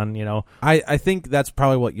work on. I think that's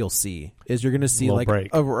probably what you'll see is you're going to see Little like break.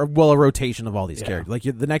 a rotation of all these Yeah. characters. Like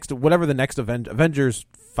the next Avengers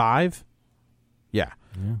 5,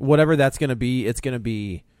 whatever that's going to be, it's going to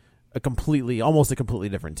be almost a completely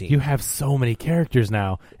different team. You have so many characters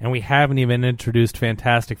now, and we haven't even introduced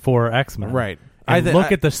Fantastic Four or X-Men. Right. And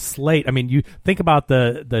look at the slate. I mean, you think about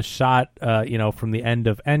the shot, from the end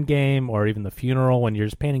of Endgame or even the funeral when you're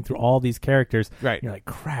just painting through all these characters. Right. You're like,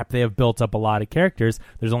 crap, they have built up a lot of characters.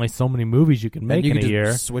 There's only so many movies you can make And you in can a just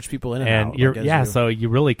year. switch people in and out. you're like, as you- so you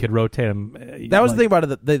really could rotate them. That was the thing about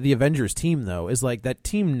it, the Avengers team, though, is like that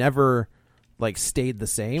team never like stayed the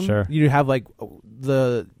same. Sure. You'd have like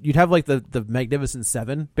the Magnificent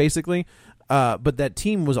Seven, basically. But that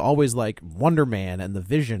team was always like Wonder Man and the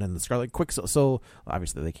Vision and the Scarlet Quicksilver. So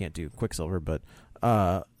obviously they can't do Quicksilver, but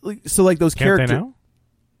so like those Can't characters. they now?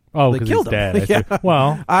 Oh, They because killed he's him. dead. I see. Yeah.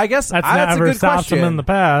 Well, I guess that's that's a never good stopped question. them in the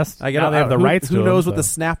past. I Now they have the who, rights who to knows him, what the so.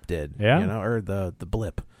 snap did? Yeah. Or the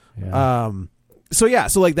blip. Yeah. So yeah,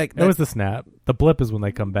 so like that. It was the snap. The blip is when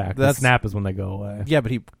they come back. The That's- snap is when they go away. Yeah,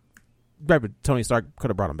 but Tony Stark could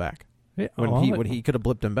have brought him back Yeah, when well, he could have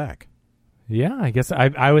blipped him back. Yeah, I guess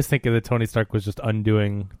I was thinking that Tony Stark was just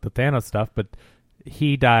undoing the Thanos stuff, but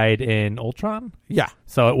he died in Ultron. Yeah.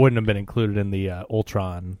 So it wouldn't have been included in the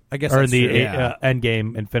Ultron, I guess, or in that's the true, yeah.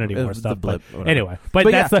 Endgame Infinity War The stuff. blip, But whatever. anyway, but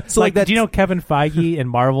But that's yeah, the so, like, did you that's- know Kevin Feige and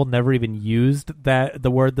Marvel never even used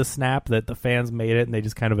the word the snap, that the fans made it and they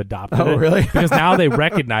just kind of adopted it? Oh, really? Because now they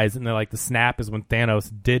recognize it and they're like, the snap is when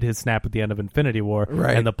Thanos did his snap at the end of Infinity War,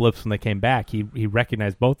 Right. and the blips when they came back. He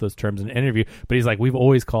recognized both those terms in an interview, but he's like, we've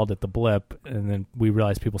always called it the blip, and then we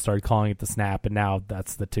realized people started calling it the snap, and now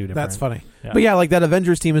that's the two different. That's funny. Yeah. But yeah, like that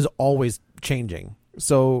Avengers team is always changing.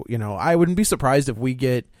 So, I wouldn't be surprised if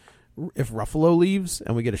Ruffalo leaves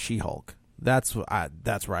and we get a She-Hulk. That's where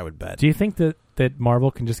I would bet. Do you think that Marvel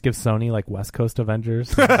can just give Sony like West Coast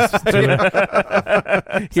Avengers? Just do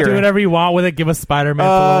do whatever you want with it. Give us Spider-Man for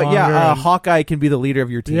a little longer. Yeah, and Hawkeye can be the leader of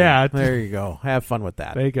your team. Yeah. There you go. Have fun with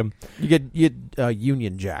that. make him. You get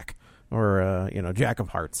Union Jack or Jack of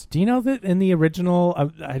Hearts. Do you know that in the original?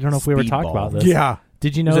 I don't know if we ever talked Speedball. about this. Yeah.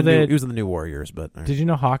 Did you He was know in that? he was in the New Warriors, but Did you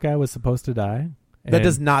know Hawkeye was supposed to die? that And-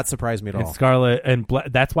 does not surprise me at And all. Scarlet and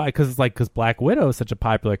that's why, because Black Widow is such a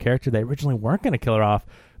popular character, they originally weren't going to kill her off,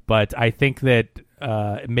 but I think that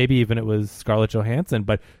maybe even it was Scarlett Johansson,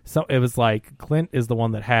 but so it was like Clint is the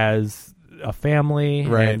one that has a family,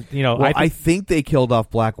 Right. And, Well, I think they killed off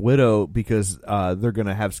Black Widow because they're going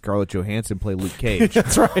to have Scarlett Johansson play Luke Cage.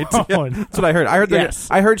 That's right. Oh, That's what I heard. Yes.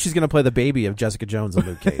 I heard she's going to play the baby of Jessica Jones and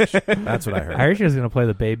Luke Cage. That's what I heard. I heard she was going to play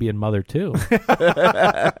the baby in Mother too.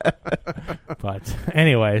 But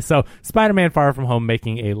anyway, so Spider-Man Far From Home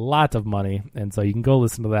making a lot of money, and so you can go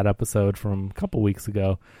listen to that episode from a couple weeks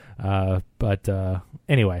ago. But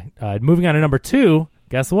anyway, moving on to number 2.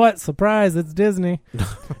 Guess what? Surprise, it's Disney.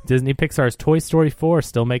 Disney Pixar's Toy Story 4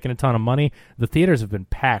 still making a ton of money. The theaters have been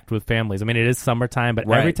packed with families. I mean, it is summertime, but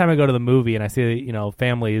every time I go to the movie and I see,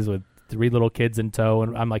 families with 3 little kids in tow,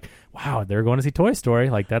 and I'm like, wow, they're going to see Toy Story.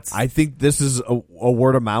 Like, that's... I think this is a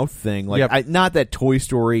word of mouth thing. Like, Yep. not that Toy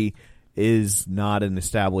Story is not an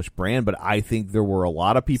established brand, but I think there were a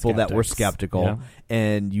lot of people that were skeptical, Yeah.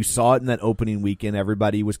 and you saw it in that opening weekend.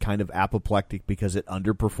 Everybody was kind of apoplectic because it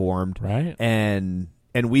underperformed, Right.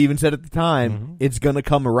 And we even said at the time it's going to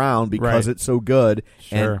come around because Right. it's so good,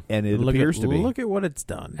 Sure. and it Look appears at, to be. Look at what it's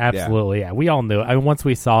done. Absolutely, yeah. We all knew. I mean, once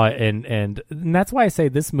we saw it, and that's why I say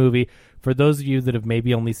this movie, for those of you that have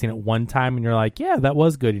maybe only seen it one time and you're like, yeah, that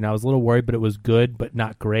was good. I was a little worried, but it was good, but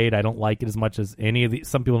not great. I don't like it as much as any of the...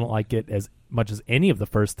 Some people don't like it as much as any of the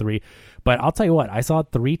first 3. But I'll tell you what, I saw it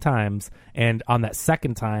 3 times, and on that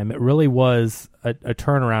second time, it really was a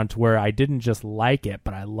turnaround to where I didn't just like it,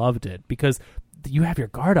 but I loved it. Because you have your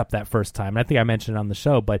guard up that first time. And I think I mentioned it on the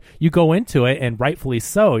show, but you go into it, and rightfully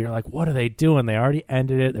so. You're like, what are they doing? They already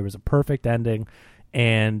ended it. There was a perfect ending,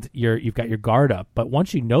 and you've got your guard up. But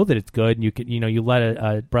once you know that it's good, and you can, you let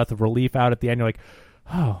a breath of relief out at the end. You're like,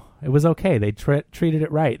 oh, it was okay. They treated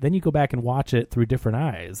it right. Then you go back and watch it through different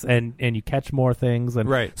eyes, and you catch more things. And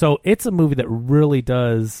Right. so it's a movie that really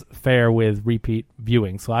does fare with repeat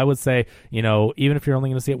viewing. So I would say, even if you're only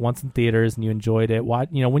going to see it once in theaters and you enjoyed it,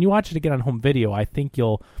 when you watch it again on home video, I think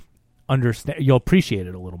you'll appreciate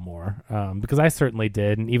it a little more, because I certainly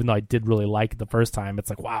did. And even though I did really like it the first time, it's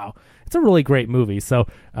like, wow, it's a really great movie. So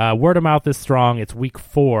word of mouth is strong. It's week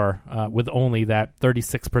 4 with only that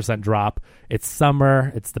 36% drop. It's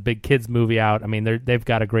summer. It's the big kids movie out. I mean, they've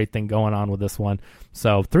got a great thing going on with this one.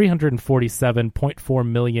 So 347.4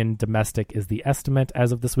 million domestic is the estimate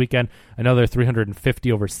as of this weekend. Another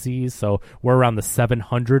 350 overseas. So we're around the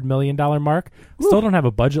 $700 million mark. Still don't have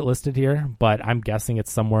a budget listed here, but I'm guessing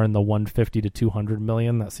it's somewhere in the 150 to 200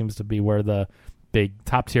 million. That seems to be where the big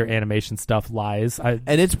top tier animation stuff lies. And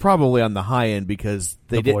it's probably on the high end because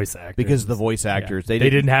the voice actors. They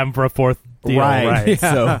didn't have them for a 4th deal. Right. Right.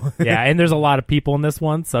 So yeah, and there's a lot of people in this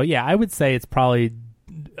one. So yeah, I would say it's probably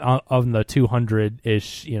of the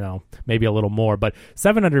 200-ish, maybe a little more. But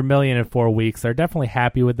 700 million in 4 weeks. They're definitely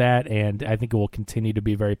happy with that, and I think it will continue to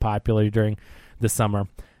be very popular during the summer.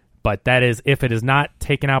 But that is if it is not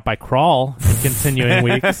taken out by Crawl in continuing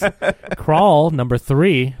weeks. Crawl, number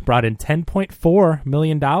 3, brought in $10.4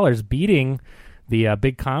 million, beating the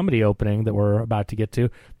big comedy opening that we're about to get to.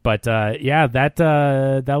 But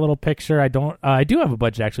that little picture, I do have a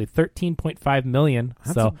budget actually, $13.5 million.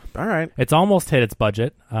 So all right, it's almost hit its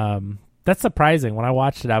budget. That's surprising. When I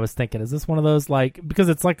watched it, I was thinking, is this one of those, like, because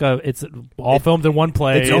it's like it's all filmed in one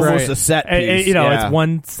place. It's almost a set piece. It's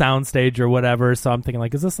one soundstage or whatever. So I'm thinking,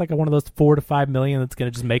 like, is this like one of those $4 to $5 million that's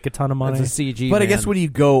going to just make a ton of money? It's a CG. But I guess when you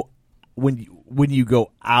go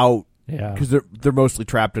out, yeah, because they're mostly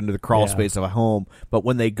trapped into the crawl Yeah. space of a home. But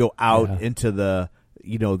when they go out Yeah. into the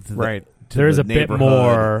right. to There's the a bit neighborhood.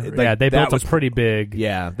 more. Like, They that built was a pretty big.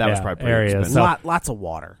 that was probably pretty area. expensive. So, Lots of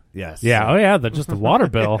water. Yes. yeah. Oh, yeah. Just the water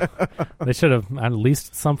bill. They should have at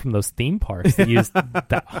least some from those theme parks that use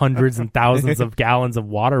hundreds and thousands of gallons of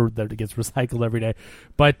water that gets recycled every day.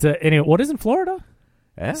 But anyway, what is in Florida?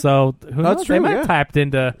 Yeah. So who knows? true, They might yeah. have tapped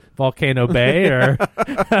into Volcano Bay, or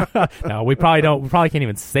no, we probably don't. We probably can't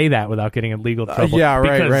even say that without getting in legal trouble. yeah,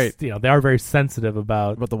 right, because, right. You know, they are very sensitive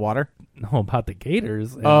about About the water? about the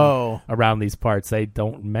gators. Around these parts, they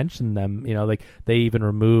don't mention them. You know, like they even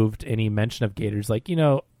removed any mention of gators. Like, you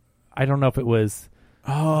know, I don't know if it was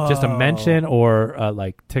just a mention or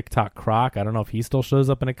like TikTok Croc. I don't know if he still shows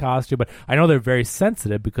up in a costume, but I know they're very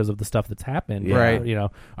sensitive because of the stuff that's happened, Right. you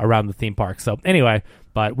know, around the theme park. So anyway,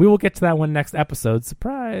 but we will get to that one next episode.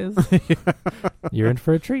 Surprise. You're in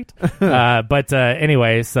for a treat. But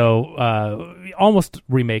anyway, so almost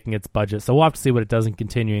remaking its budget. So we'll have to see what it does in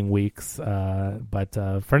continuing weeks. But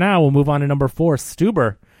for now, we'll move on to number 4,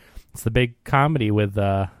 Stuber. It's the big comedy with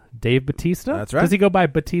Dave Bautista. That's right. Does he go by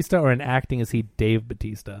Bautista, or in acting is he Dave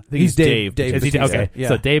Bautista? He's Dave. Is he, Bautista. okay, Yeah.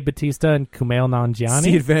 so Dave Bautista and Kumail It's the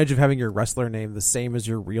Nanjiani, advantage of having your wrestler name the same as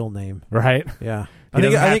your real name. right? Yeah. He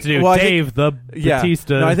doesn't have to do Dave the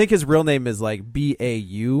Bautista. No, I think his real name is like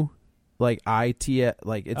Bau, like IT.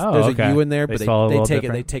 Like it's Oh, there's okay. a U in there, They but spell it a they little take it.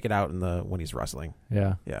 different. They take it out in the when he's wrestling.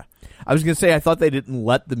 Yeah. Yeah. I was going to say, I thought they didn't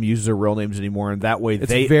let them use their real names anymore, and that way It's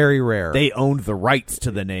they very rare. They owned the rights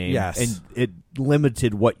to the name, Yes. and it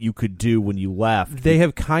limited what you could do when you left. They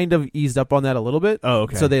have kind of eased up on that a little bit. Oh,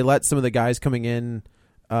 okay. So they let some of the guys coming in,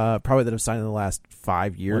 probably that have signed in the last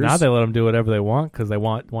 5 years. Well, now they let them do whatever they want because they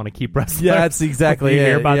want to keep wrestling. Yeah, that's exactly You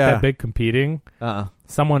hear it, about yeah. that big competing?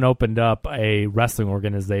 Someone opened up a wrestling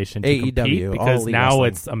organization to AEW, compete All because Elite now Wrestling.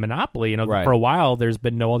 it's a monopoly. You know, Right. for a while there's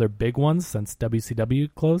been no other big ones since WCW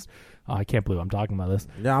closed. I can't believe I'm talking about this.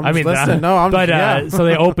 Yeah, I'm just listening. No, I'm but just, yeah. so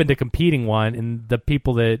they opened a competing one, and the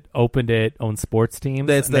people that opened it own sports teams.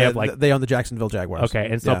 It's and they have like they own the Jacksonville Jaguars. Okay,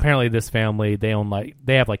 and so Yeah. apparently this family they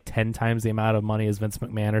have like 10 times the amount of money as Vince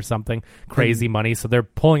McMahon or something crazy money. So they're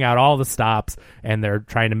pulling out all the stops and they're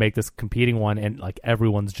trying to make this competing one, and like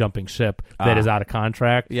everyone's jumping ship that is out of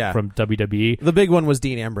contract Yeah. from WWE. The big one was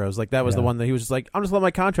Dean Ambrose. Like that was the Yeah. one that he was just like, I'm just letting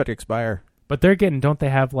my contract expire. But they're getting, don't they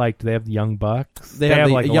have like, do they have the Young Bucks? They have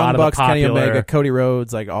the like a Young lot Bucks, of the Kenny popular, Omega, Cody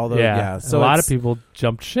Rhodes, like all those. Yeah, So a lot of people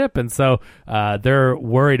jumped ship, and so they're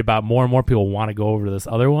worried about more and more people want to go over to this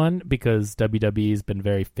other one because WWE's been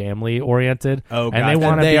very family oriented, Oh, and they gotcha.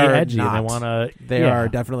 want to They be are edgy. not. And they want to. They are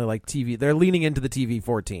definitely like TV. They're leaning into the TV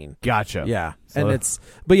 14. Gotcha. Yeah, So- and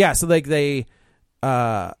but yeah, so like they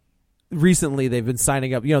recently they've been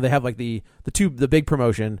signing up. You know, they have like the big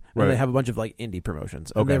promotion, Right. and they have a bunch of like indie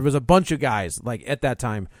promotions. And Okay. there was a bunch of guys like at that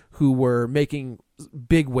time who were making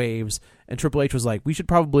big waves, and Triple H was like, we should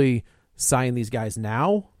probably sign these guys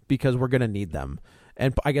now because we're going to need them.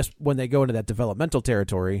 And I guess when they go into that developmental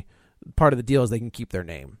territory, part of the deal is they can keep their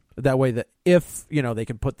name. That way, that if they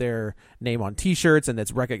can put their name on T-shirts and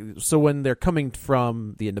it's recognized. So when they're coming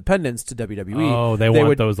from the independents to WWE, Oh, they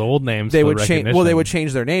want those old names. They for would change. recognition. Well, they would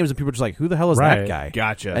change their names, and people are just like, "Who the hell is Right. that guy?"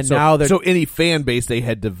 Gotcha. And so, now they're so any fan base they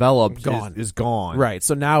had developed Gone. is gone. right.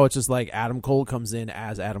 So now it's just like Adam Cole comes in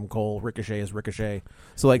as Adam Cole, Ricochet as Ricochet.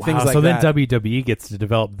 So like things Wow, like so that. then WWE gets to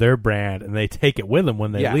develop their brand, and they take it with them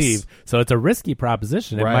when they Yes. leave. So it's a risky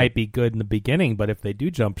proposition. It Right. might be good in the beginning, but if they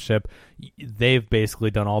do jump ship, they've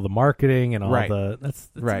basically done all the marketing and all Right. that's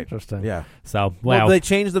Right. interesting. Yeah. So Well, wow. they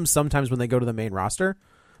change them sometimes when they go to the main roster,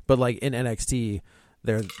 but like in NXT,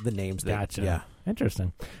 they're the names. That, Gotcha. Yeah.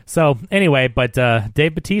 Interesting. So anyway, but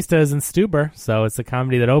Dave Bautista is in Stuber, so it's a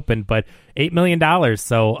comedy that opened, but $8 million.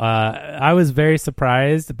 So I was very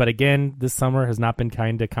surprised, but again, this summer has not been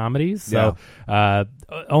kind to comedies. So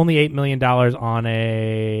only $8 million on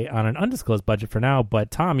an undisclosed budget for now. But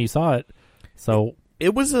Tom, you saw it, so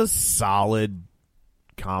It was a solid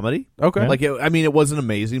comedy. Okay. Like it wasn't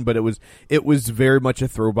amazing, but it was very much a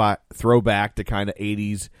throwback to kind of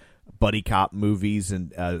 80s buddy cop movies,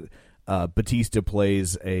 and Batista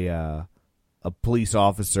plays a police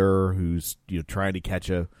officer who's trying to catch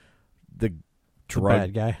the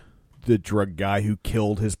Bad guy. the drug guy who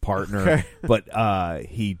killed his partner, but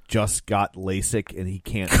he just got LASIK and he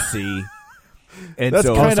can't see. And That's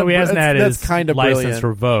so, kind so he hasn't had that's his kind of license brilliant.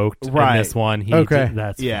 revoked Right. in this one. He Okay.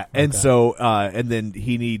 that's yeah, and so and then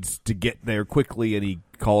he needs to get there quickly, and he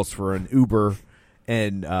calls for an Uber.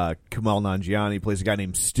 And Kumail Nanjiani plays a guy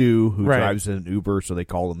named Stu who Right. drives an Uber, so they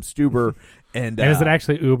call him Stuber. And is it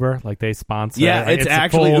actually Uber? Like they sponsor? Yeah, Like, it's a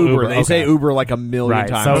actually full Uber. They Okay. say Uber like a million right.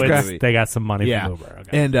 times. So in the it's, movie. they got some money Yeah. from Uber.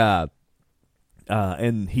 Okay.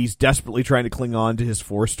 And he's desperately trying to cling on to his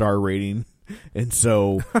 4-star rating and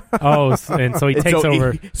so and so he takes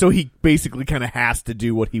over. So he basically kind of has to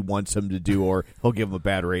do what he wants him to do, or he'll give him a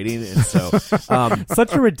bad rating. And so,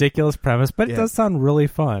 such a ridiculous premise, but it does sound really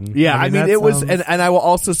fun. Yeah, I mean, that it was, sounds- and I will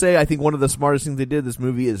also say, I think one of the smartest things they did. This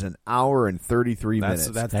movie is an hour and 33 minutes.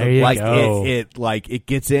 There you go. It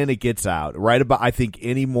gets in, it gets out. Right about, I think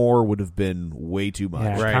any more would have been way too much.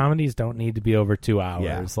 Yeah, comedies don't need to be over 2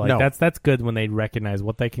 hours. Yeah. That's good when they recognize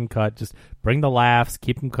what they can cut. Just bring the laughs,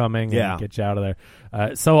 keep them coming, and get you out of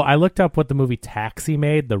there. So I looked up what the movie Taxi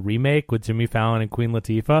made, the remake with Jimmy Fallon and Queen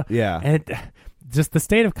Latifah. Yeah, and just the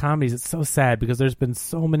state of comedies, it's so sad because there's been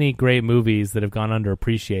so many great movies that have gone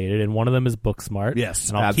underappreciated, and one of them is Booksmart. Yes,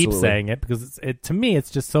 and I'll absolutely. keep saying it because to me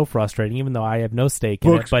it's just so frustrating, even though I have no stake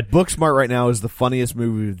in it. But Booksmart right now is the funniest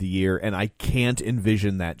movie of the year, and I can't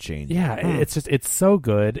envision that changing. Yeah, it's so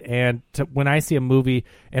good. And when I see a movie,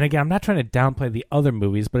 and again, I'm not trying to downplay the other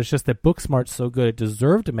movies, but it's just that Booksmart's so good, it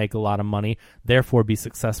deserved to make a lot of money, therefore be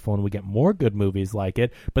successful, and we get more good movies like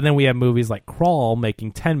it. But then we have movies like Crawl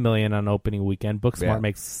making $10 million on opening weekend. Booksmart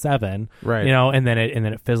makes $7, right? And then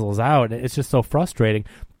it fizzles out. It's just so frustrating.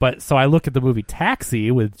 But so I look at the movie Taxi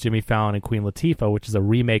with Jimmy Fallon and Queen Latifah, which is a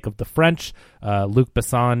remake of the French Luc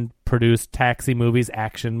Besson produced taxi movies,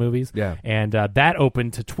 action movies. Yeah. And that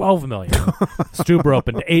opened to $12 million. Stuber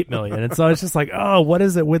opened to $8 million. And so it's just like, oh, what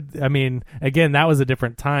is it with, I mean, again, that was a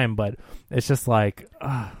different time, but it's just like,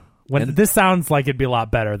 this sounds like it'd be a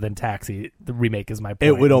lot better than Taxi. The remake is my point.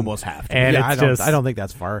 It would almost have to. And yeah, it's I don't think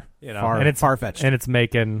that's far far-fetched. And it's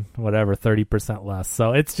making whatever 30% less.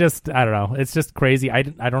 So it's just, I don't know. It's just crazy. I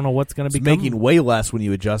don't know what's going to be making way less when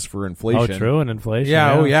you adjust for inflation. Oh, true, and inflation.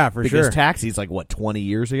 Yeah, oh yeah, for because sure. Taxi's like what, 20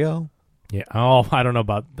 years ago? Yeah. Oh, I don't know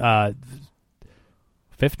about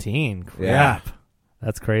 15. Crap. Yeah.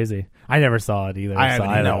 That's crazy. I never saw it either. I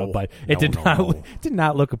don't know, but it did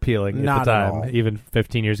not look appealing Not at the at time, all. even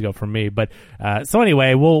 15 years ago for me. But so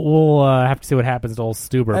anyway, we'll have to see what happens to old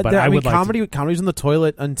Stuber. But I would like comedy was in the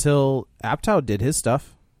toilet until Apatow did his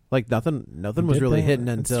stuff. Like nothing was Did really they? hitting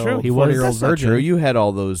It's until true. He 40-Year-Old was. That's not Virgin. true. You had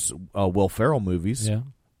all those Will Ferrell movies, yeah.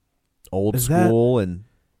 Old Is that- School, and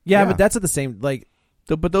Yeah, but that's at the same like.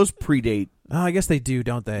 but those predate. I guess they do,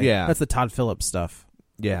 don't they? Yeah. that's the Todd Phillips stuff.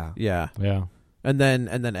 Yeah, Yeah, Yeah. and then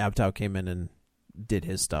Apatow came in and did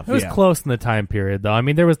his stuff. It was Yeah. close in the time period, though. I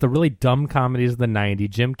mean, there was the really dumb comedies of the 90s.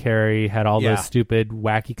 Jim Carrey had all Yeah. those stupid,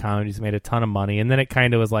 wacky comedies, made a ton of money. And then it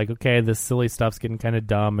kind of was like, okay, this silly stuff's getting kind of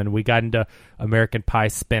dumb. And we got into American Pie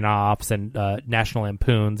spin-offs and National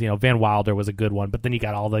Lampoons. You know, Van Wilder was a good one. But then you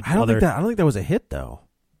got all the I don't other... think that was a hit though.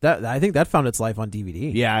 I think that found its life on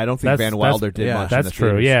DVD. yeah. I don't think Van Wilder did much. That's in the true,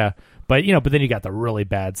 theaters. yeah. But but then you got the really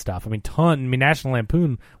bad stuff. I mean, National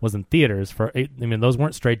Lampoon was in theaters for. I mean, those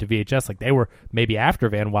weren't straight to VHS. Like they were maybe after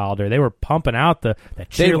Van Wilder. They were pumping out the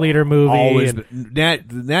cheerleader movie. The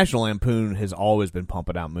National Lampoon has always been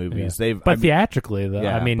pumping out movies. Yeah. Theatrically, though.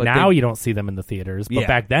 Yeah, I mean, but now you don't see them in the theaters. But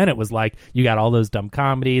back then, it was like you got all those dumb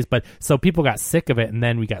comedies. But so people got sick of it, and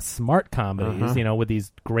then we got smart comedies. With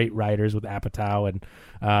these great writers with Apatow and.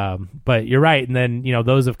 But you're right, and then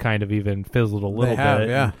those have kind of even fizzled a little bit.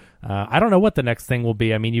 Yeah. I don't know what the next thing will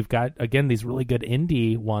be. I mean, you've got again these really good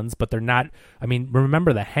indie ones, but they're not. I mean,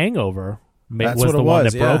 remember The Hangover was the one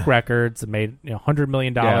that broke records and made $100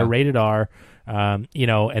 million rated R. And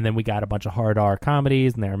then we got a bunch of hard R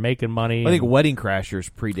comedies, and they're making money. I think Wedding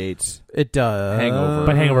Crashers predates It does. Hangover.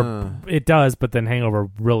 But Hangover, it does. But then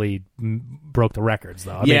Hangover really broke the records,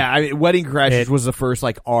 though. I mean, Wedding Crashers was the first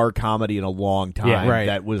like R comedy in a long time. Yeah, right.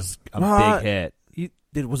 That was a big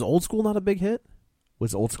hit. Was Old School not a big hit?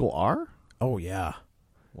 Was Old School R? Oh yeah.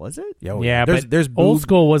 Was it? Yeah, there's Old boob-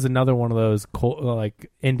 School was another one of those like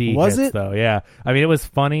indie Was hits, it? though. Yeah, I mean it was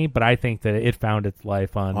funny, but I think that it found its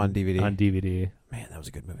life on DVD. On DVD. Man, that was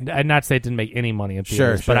a good movie. I'd not say it didn't make any money in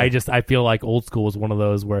theaters, Sure. but I feel like Old School was one of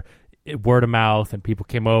those where word of mouth and people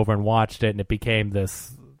came over and watched it, and it became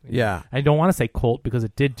this. Yeah. I don't want to say cult because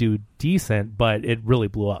it did do decent, but it really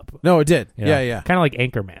blew up. No, it did. Yeah. Kind of like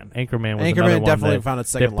Anchorman. Anchorman was Anchorman another one definitely that, found its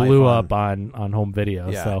second that blew life up on home video.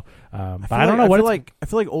 Yeah. So, but I don't know what I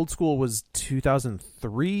feel like Old School was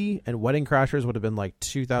 2003, and Wedding Crashers would have been like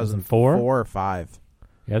 2004 or 5.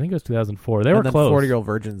 Yeah, I think it was 2004. They and were then close. 40-Year-Old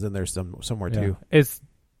Virgin's in there somewhere too.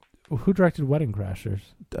 Who directed Wedding Crashers?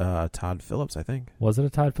 Todd Phillips, I think. Was it a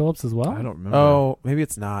Todd Phillips as well? I don't remember. Oh, maybe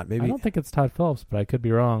it's not. Maybe I don't think it's Todd Phillips, but I could be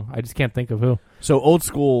wrong. I just can't think of who. So Old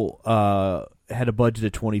School had a budget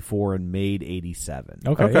of 24 and made 87.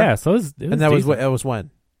 Okay. Yeah. So it was and that was decent. that was when?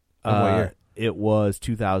 In what year? It was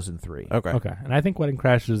 2003. Okay. And I think Wedding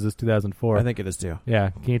Crashers is 2004. I think it is too.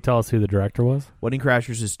 Yeah. Can you tell us who the director was? Wedding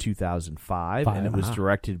Crashers is 2005, and it was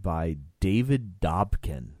directed by David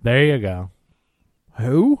Dobkin. There you go.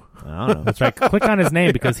 Who? I don't know. That's right. Click on his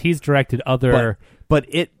name because he's directed other. But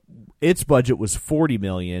its budget was $40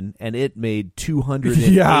 million, and it made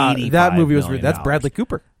 $285 Yeah, that movie was. million. That's Bradley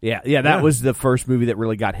Cooper. Yeah, that was the first movie that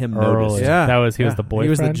really got him noticed. Early. Yeah, He was the boyfriend. He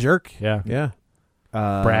was the jerk. Yeah. Yeah.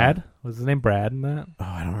 Brad was his name. Brad in that. Oh,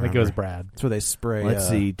 I don't remember. I think it was Brad. That's where they spray. Let's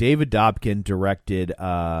see. David Dobkin directed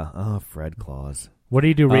Fred Claus. What did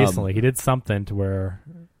he do recently? He did something to where.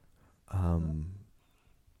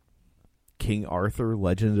 King Arthur,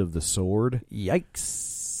 Legend of the Sword.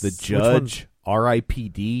 Yikes. The Judge,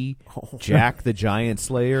 R.I.P.D., Jack the Giant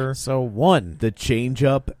Slayer. So one. The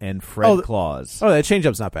Change-Up, and Fred Claus. Oh, that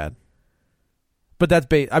Change-Up's not bad. But that's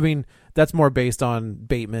that's more based on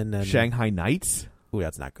Bateman and Shanghai Nights. Ooh,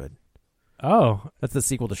 that's not good. Oh, That's the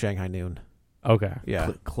sequel to Shanghai Noon. okay.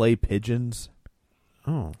 Yeah. Clay Pigeons.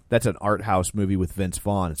 Oh. That's an art house movie with Vince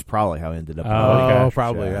Vaughn. It's probably how it ended up. okay.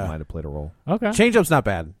 Probably, yeah. Might have played a role. Okay. Change-Up's not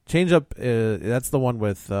bad. Change-Up, that's the one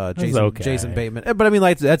with okay. Jason Bateman. But I mean,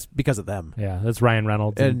 like, that's because of them. Yeah, that's Ryan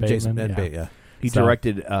Reynolds and Bateman. Jason and Bateman. Yeah. He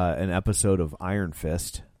directed an episode of Iron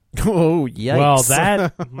Fist. Oh, yikes. Well,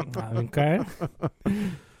 that okay.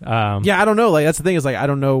 Yeah, I don't know. Like, that's the thing is, like, I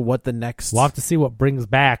don't know what the next. We'll have to see what brings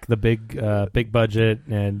back the big budget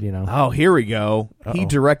and Oh, here we go. Uh-oh. He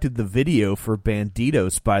directed the video for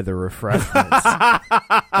Banditos by the Refreshments.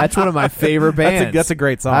 That's one of my favorite bands. That's a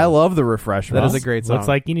great song. I love the Refreshments. That is a great song. Looks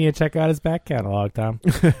like you need to check out his back catalog, Tom.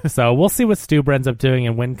 So we'll see what Stuber ends up doing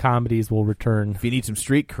and when comedies will return. If you need some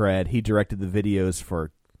street cred, he directed the videos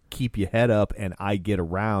for Keep Your Head Up and I Get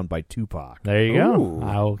Around by Tupac. There you Ooh. go.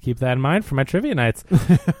 I'll keep that in mind for my trivia nights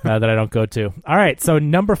that I don't go to. All right, so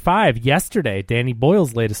number 5, yesterday, Danny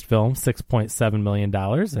Boyle's latest film, $6.7 million,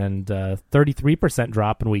 and 33%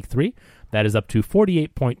 drop in week 3. That is up to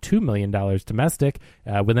 $48.2 million domestic,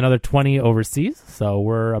 with another 20 overseas. So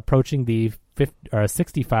we're approaching the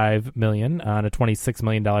 $65 million on a $26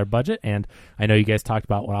 million budget. And I know you guys talked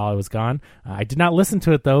about while I was gone. I did not listen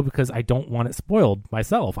to it though because I don't want it spoiled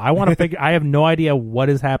myself. I want to figure. I have no idea what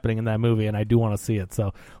is happening in that movie, and I do want to see it.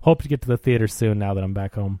 So hope to get to the theater soon now that I'm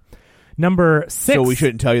back home. Number 6. So we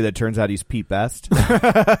shouldn't tell you that it turns out he's Pete Best.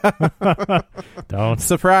 Don't.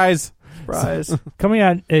 Surprise. Coming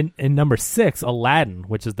out in number 6, Aladdin,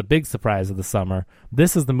 which is the big surprise of the summer.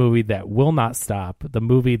 This is the movie that will not stop. The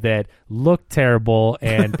movie that looked terrible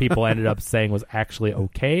and people ended up saying was actually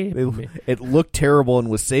okay. It looked terrible and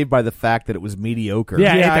was saved by the fact that it was mediocre.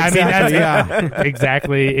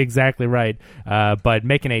 Exactly right. But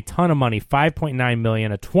making a ton of money, $5.9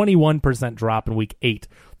 million, a 21% drop in week 8.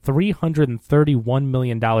 $331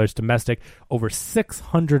 million domestic, over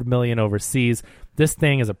 $600 million overseas. This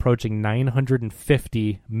thing is approaching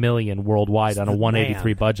 $950 million worldwide on a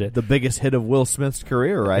 $183 budget. The biggest hit of Will Smith's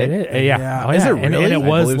career, right? Yeah. Is it really? And it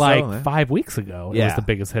was I like believe so, 5 weeks ago. It was the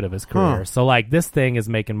biggest hit of his career. So like this thing is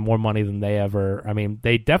making more money than they ever. I mean,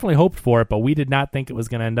 they definitely hoped for it, but we did not think it was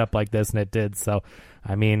going to end up like this, and it did. So,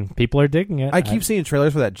 I mean, people are digging it. I keep seeing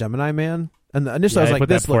trailers for that Gemini Man. And initially I was like,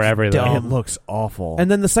 this looks dumb. It looks awful.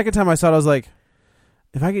 And then the second time I saw it, I was like,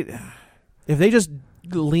 if they just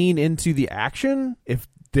lean into the action, if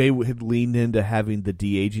they had leaned into having the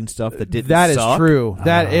de-aging stuff that didn't that suck, is true.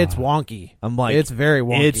 That it's wonky. I'm like, it's very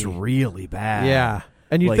wonky. It's really bad. Yeah.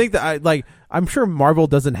 And you think that I'm sure Marvel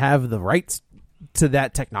doesn't have the rights to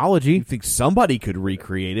that technology. You think somebody could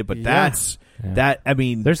recreate it, but that's that. I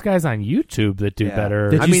mean, there's guys on YouTube that do better.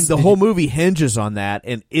 The whole movie hinges on that,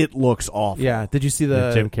 and it looks awful. Yeah. Did you see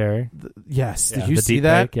the Jim Carrey? Yes. Yeah, Did you see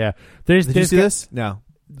that? Fake? Yeah. Did you see this? No.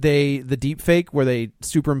 The deep fake where they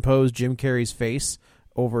superimpose Jim Carrey's face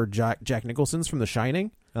over Jack Nicholson's from The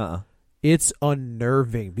Shining. It's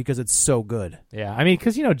unnerving because it's so good. Yeah, I mean,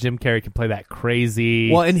 because Jim Carrey can play that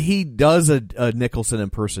crazy. Well, and he does a Nicholson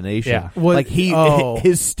impersonation. Yeah, like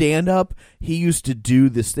his stand up. He used to do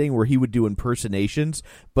this thing where he would do impersonations,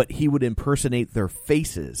 but he would impersonate their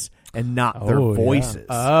faces and not their voices.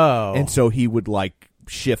 Oh, and so he would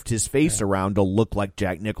shift his face around to look like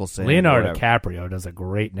Jack Nicholson. Leonardo DiCaprio does a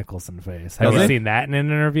great Nicholson face. Have you seen that in an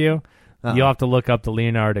interview? You'll have to look up the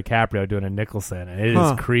Leonardo DiCaprio doing a Nicholson, and it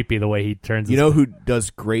is creepy the way he turns. You know who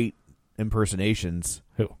does great impersonations?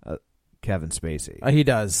 Who? Kevin Spacey. He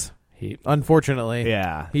does. Unfortunately,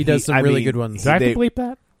 yeah, he does some really good ones. Do I have to bleep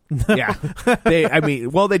that? Yeah,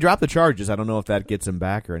 they dropped the charges. I don't know if that gets him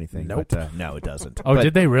back or anything. Nope. But, no, it doesn't. Oh,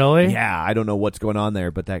 did they really? Yeah, I don't know what's going on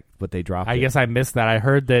there, but they dropped. I guess I missed that. I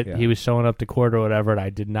heard that he was showing up to court or whatever, and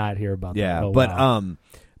I did not hear about that. Yeah, Oh, but wow.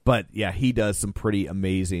 but yeah, he does some pretty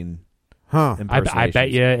amazing Huh. I bet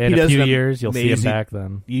you in a few years you'll see him back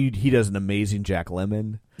then. He does an amazing Jack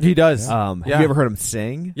Lemmon. He does. Have you ever heard him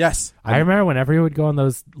sing? Yes. I remember whenever he would go on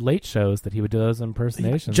those late shows that he would do those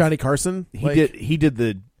impersonations. Johnny Carson. He did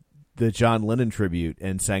the John Lennon tribute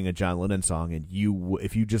and sang a John Lennon song, and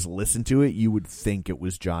if you just listen to it, you would think it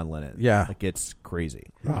was John Lennon. Yeah. Like, it's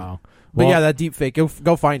crazy. Wow. But yeah, that deep fake,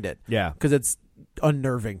 go find it. Yeah. Because it's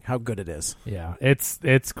unnerving how good it is. Yeah,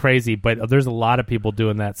 it's crazy, but there's a lot of people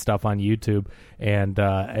doing that stuff on YouTube, and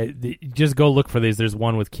just go look for these. There's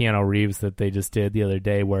one with Keanu Reeves that they just did the other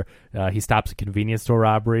day where he stops a convenience store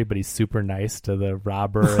robbery, but he's super nice to the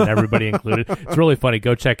robber and everybody included. It's really funny.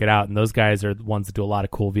 Go check it out, and those guys are the ones that do a lot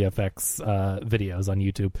of cool VFX videos on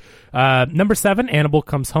YouTube. Number 7, Annabelle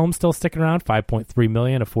Comes Home, still sticking around, $5.3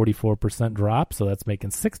 million, a 44% drop, so that's making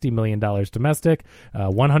 $60 million domestic,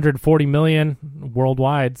 $140 million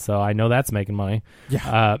worldwide, so I know that's making money.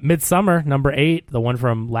 Yeah. Midsummer, number 8, the one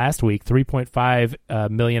from last week, $3.5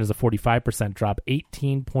 million is a 45% drop,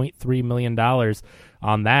 $18.3 million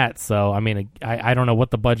on that. So I mean, I don't know what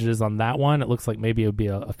the budget is on that one. It looks like maybe it would be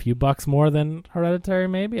a few bucks more than Hereditary.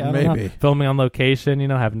 Maybe I don't know. Filming on location,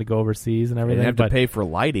 having to go overseas and everything. They have to pay for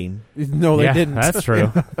lighting. No, they didn't. That's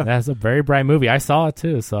true. That's a very bright movie. I saw it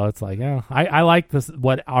too, so it's like, I like this.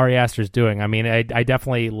 What Ari Aster's doing. I mean, I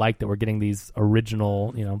definitely like that we're getting these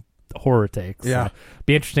original, horror takes. Yeah, so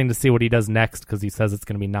be interesting to see what he does next because he says it's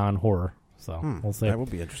going to be non-horror. So we'll see. That will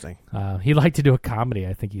be interesting. He'd like to do a comedy,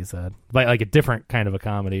 I think he said, like a different kind of a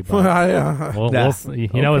comedy. But we'll see.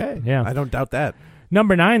 Yeah, I don't doubt that.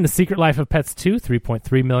 Number 9, The Secret Life of Pets 2,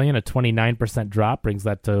 $3.3 million, a 29% drop, brings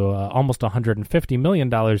that to almost $150 million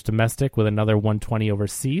domestic, with another $120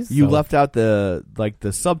 overseas. You left out the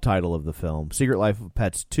subtitle of the film, Secret Life of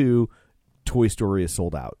Pets 2. Toy Story is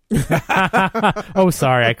sold out. Oh,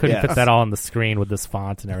 sorry. I couldn't put that all on the screen with this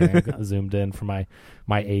font and everything. I zoomed in for my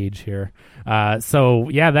age here. So,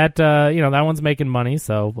 yeah, that one's making money.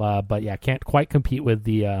 So, but, yeah, can't quite compete with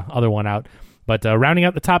the other one out. But rounding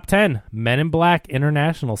out the top 10, Men in Black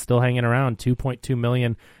International still hanging around. $2.2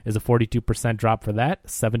 million is a 42% drop for that.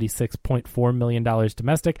 $76.4 million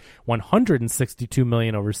domestic, $162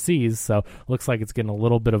 million overseas. So looks like it's getting a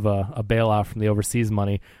little bit of a bailout from the overseas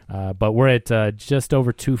money. But we're at just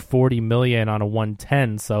over $240 million on a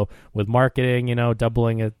 110. So with marketing,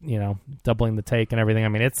 doubling it, doubling the take and everything. I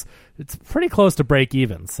mean, it's pretty close to break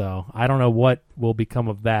even. So I don't know what will become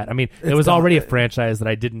of that. I mean, it was already a franchise that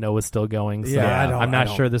I didn't know was still going. So I'm not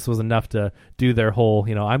sure this was enough to do their whole,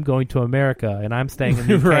 I'm going to America and I'm staying in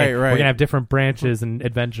the UK. Right. We're going to have different branches and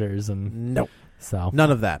adventures. And nope. So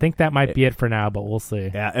none of that. I think that might be it for now, but we'll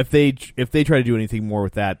see. Yeah, if they try to do anything more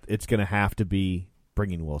with that, it's going to have to be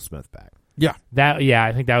bringing Will Smith back. Yeah.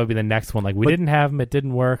 I think that would be the next one. Like, we didn't have him, it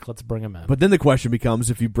didn't work, let's bring him in. But then the question becomes,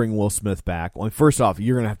 if you bring Will Smith back, well, first off,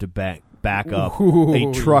 you're going to have to back up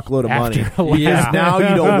a truckload of money. Because now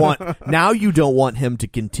you don't want him to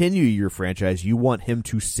continue your franchise. You want him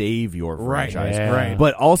to save your franchise. Right.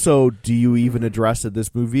 But also, do you even address that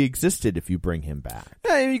this movie existed if you bring him back?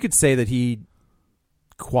 Yeah, you could say that he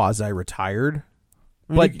quasi-retired.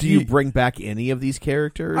 But do you bring back any of these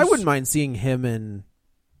characters? I wouldn't mind seeing him in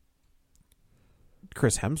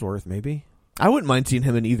Chris Hemsworth, maybe. I wouldn't mind seeing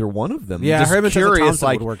him in either one of them. Yeah, just curious,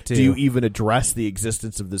 would work too. Do you even address the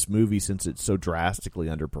existence of this movie since it's so drastically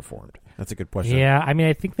underperformed? That's a good question. Yeah, I mean,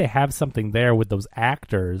 I think they have something there with those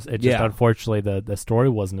actors. It just unfortunately the story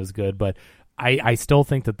wasn't as good, but I still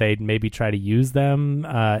think that they'd maybe try to use them,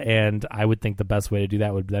 and I would think the best way to do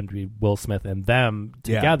that would then be Will Smith and them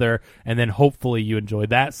together, and then hopefully you enjoy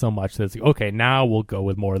that so much that it's like, okay, now we'll go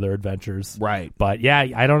with more of their adventures. Right. But yeah,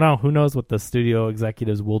 I don't know. Who knows what the studio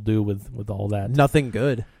executives will do with all that. Nothing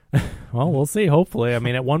good. Well, we'll see, hopefully. I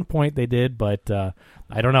mean, at one point they did, but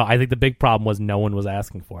I don't know. I think the big problem was no one was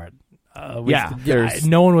asking for it.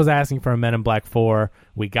 No one was asking for a Men in Black 4.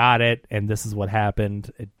 We got it, and this is what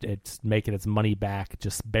happened. It's making its money back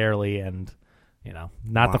just barely, and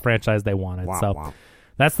not the franchise they wanted.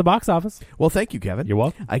 That's the box office. Well, thank you, Kevin. You're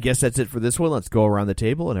welcome. I guess that's it for this one. Let's go around the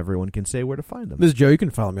table, and everyone can say where to find them. This is Joe. You can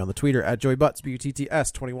follow me on the Twitter at JoeyButts,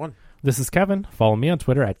 BUTTS21. This is Kevin. Follow me on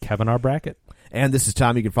Twitter at KevinRBrackett. And this is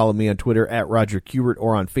Tom. You can follow me on Twitter at Roger Kubert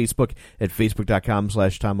or on Facebook at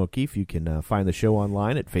Facebook.com/Tom O'Keefe. You can find the show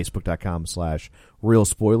online at Facebook.com/Real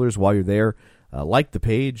Spoilers. While you're there, like the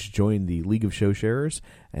page, join the League of Show Sharers,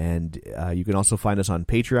 and you can also find us on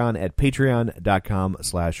Patreon at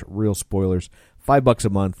Patreon.com/Real Spoilers. $5 a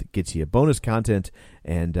month gets you bonus content,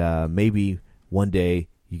 and maybe one day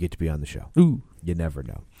you get to be on the show. Ooh. You never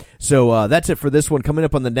know. So that's it for this one. Coming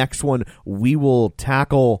up on the next one, we will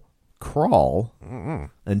tackle Crawl.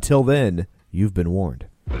 Until then, you've been warned.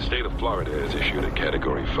 The state of Florida has issued a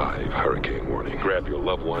Category 5 hurricane warning. Grab your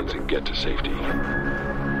loved ones and get to safety. Dad,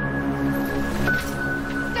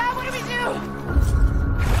 what do we do?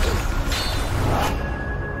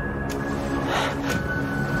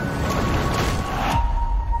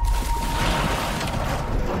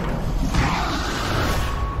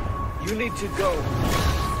 You need to go.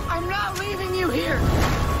 I'm not leaving you here.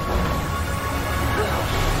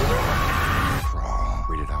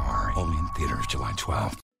 Rated R. Only in theaters July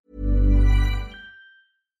 12th.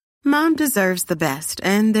 Mom deserves the best,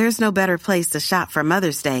 and there's no better place to shop for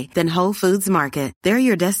Mother's Day than Whole Foods Market. They're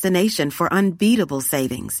your destination for unbeatable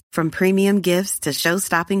savings, from premium gifts to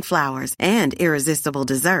show-stopping flowers and irresistible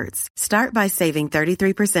desserts. Start by saving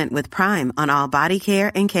 33% with Prime on all body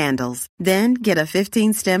care and candles. Then get a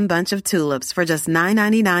 15-stem bunch of tulips for just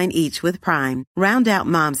 $9.99 each with Prime. Round out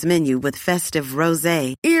Mom's menu with festive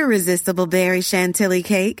rosé, irresistible berry chantilly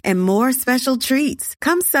cake, and more special treats.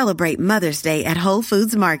 Come celebrate Mother's Day at Whole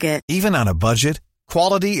Foods Market. Even on a budget,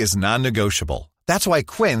 quality is non-negotiable. That's why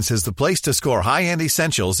Quince is the place to score high-end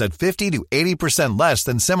essentials at 50 to 80% less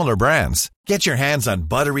than similar brands. Get your hands on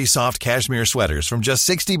buttery soft cashmere sweaters from just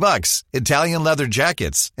 $60, Italian leather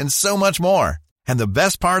jackets, and so much more. And the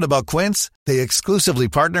best part about Quince, they exclusively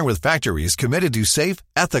partner with factories committed to safe,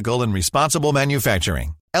 ethical, and responsible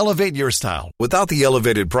manufacturing. Elevate your style without the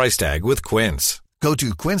elevated price tag with Quince. Go to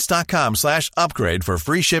quince.com/upgrade for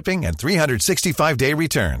free shipping and 365-day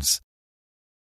returns.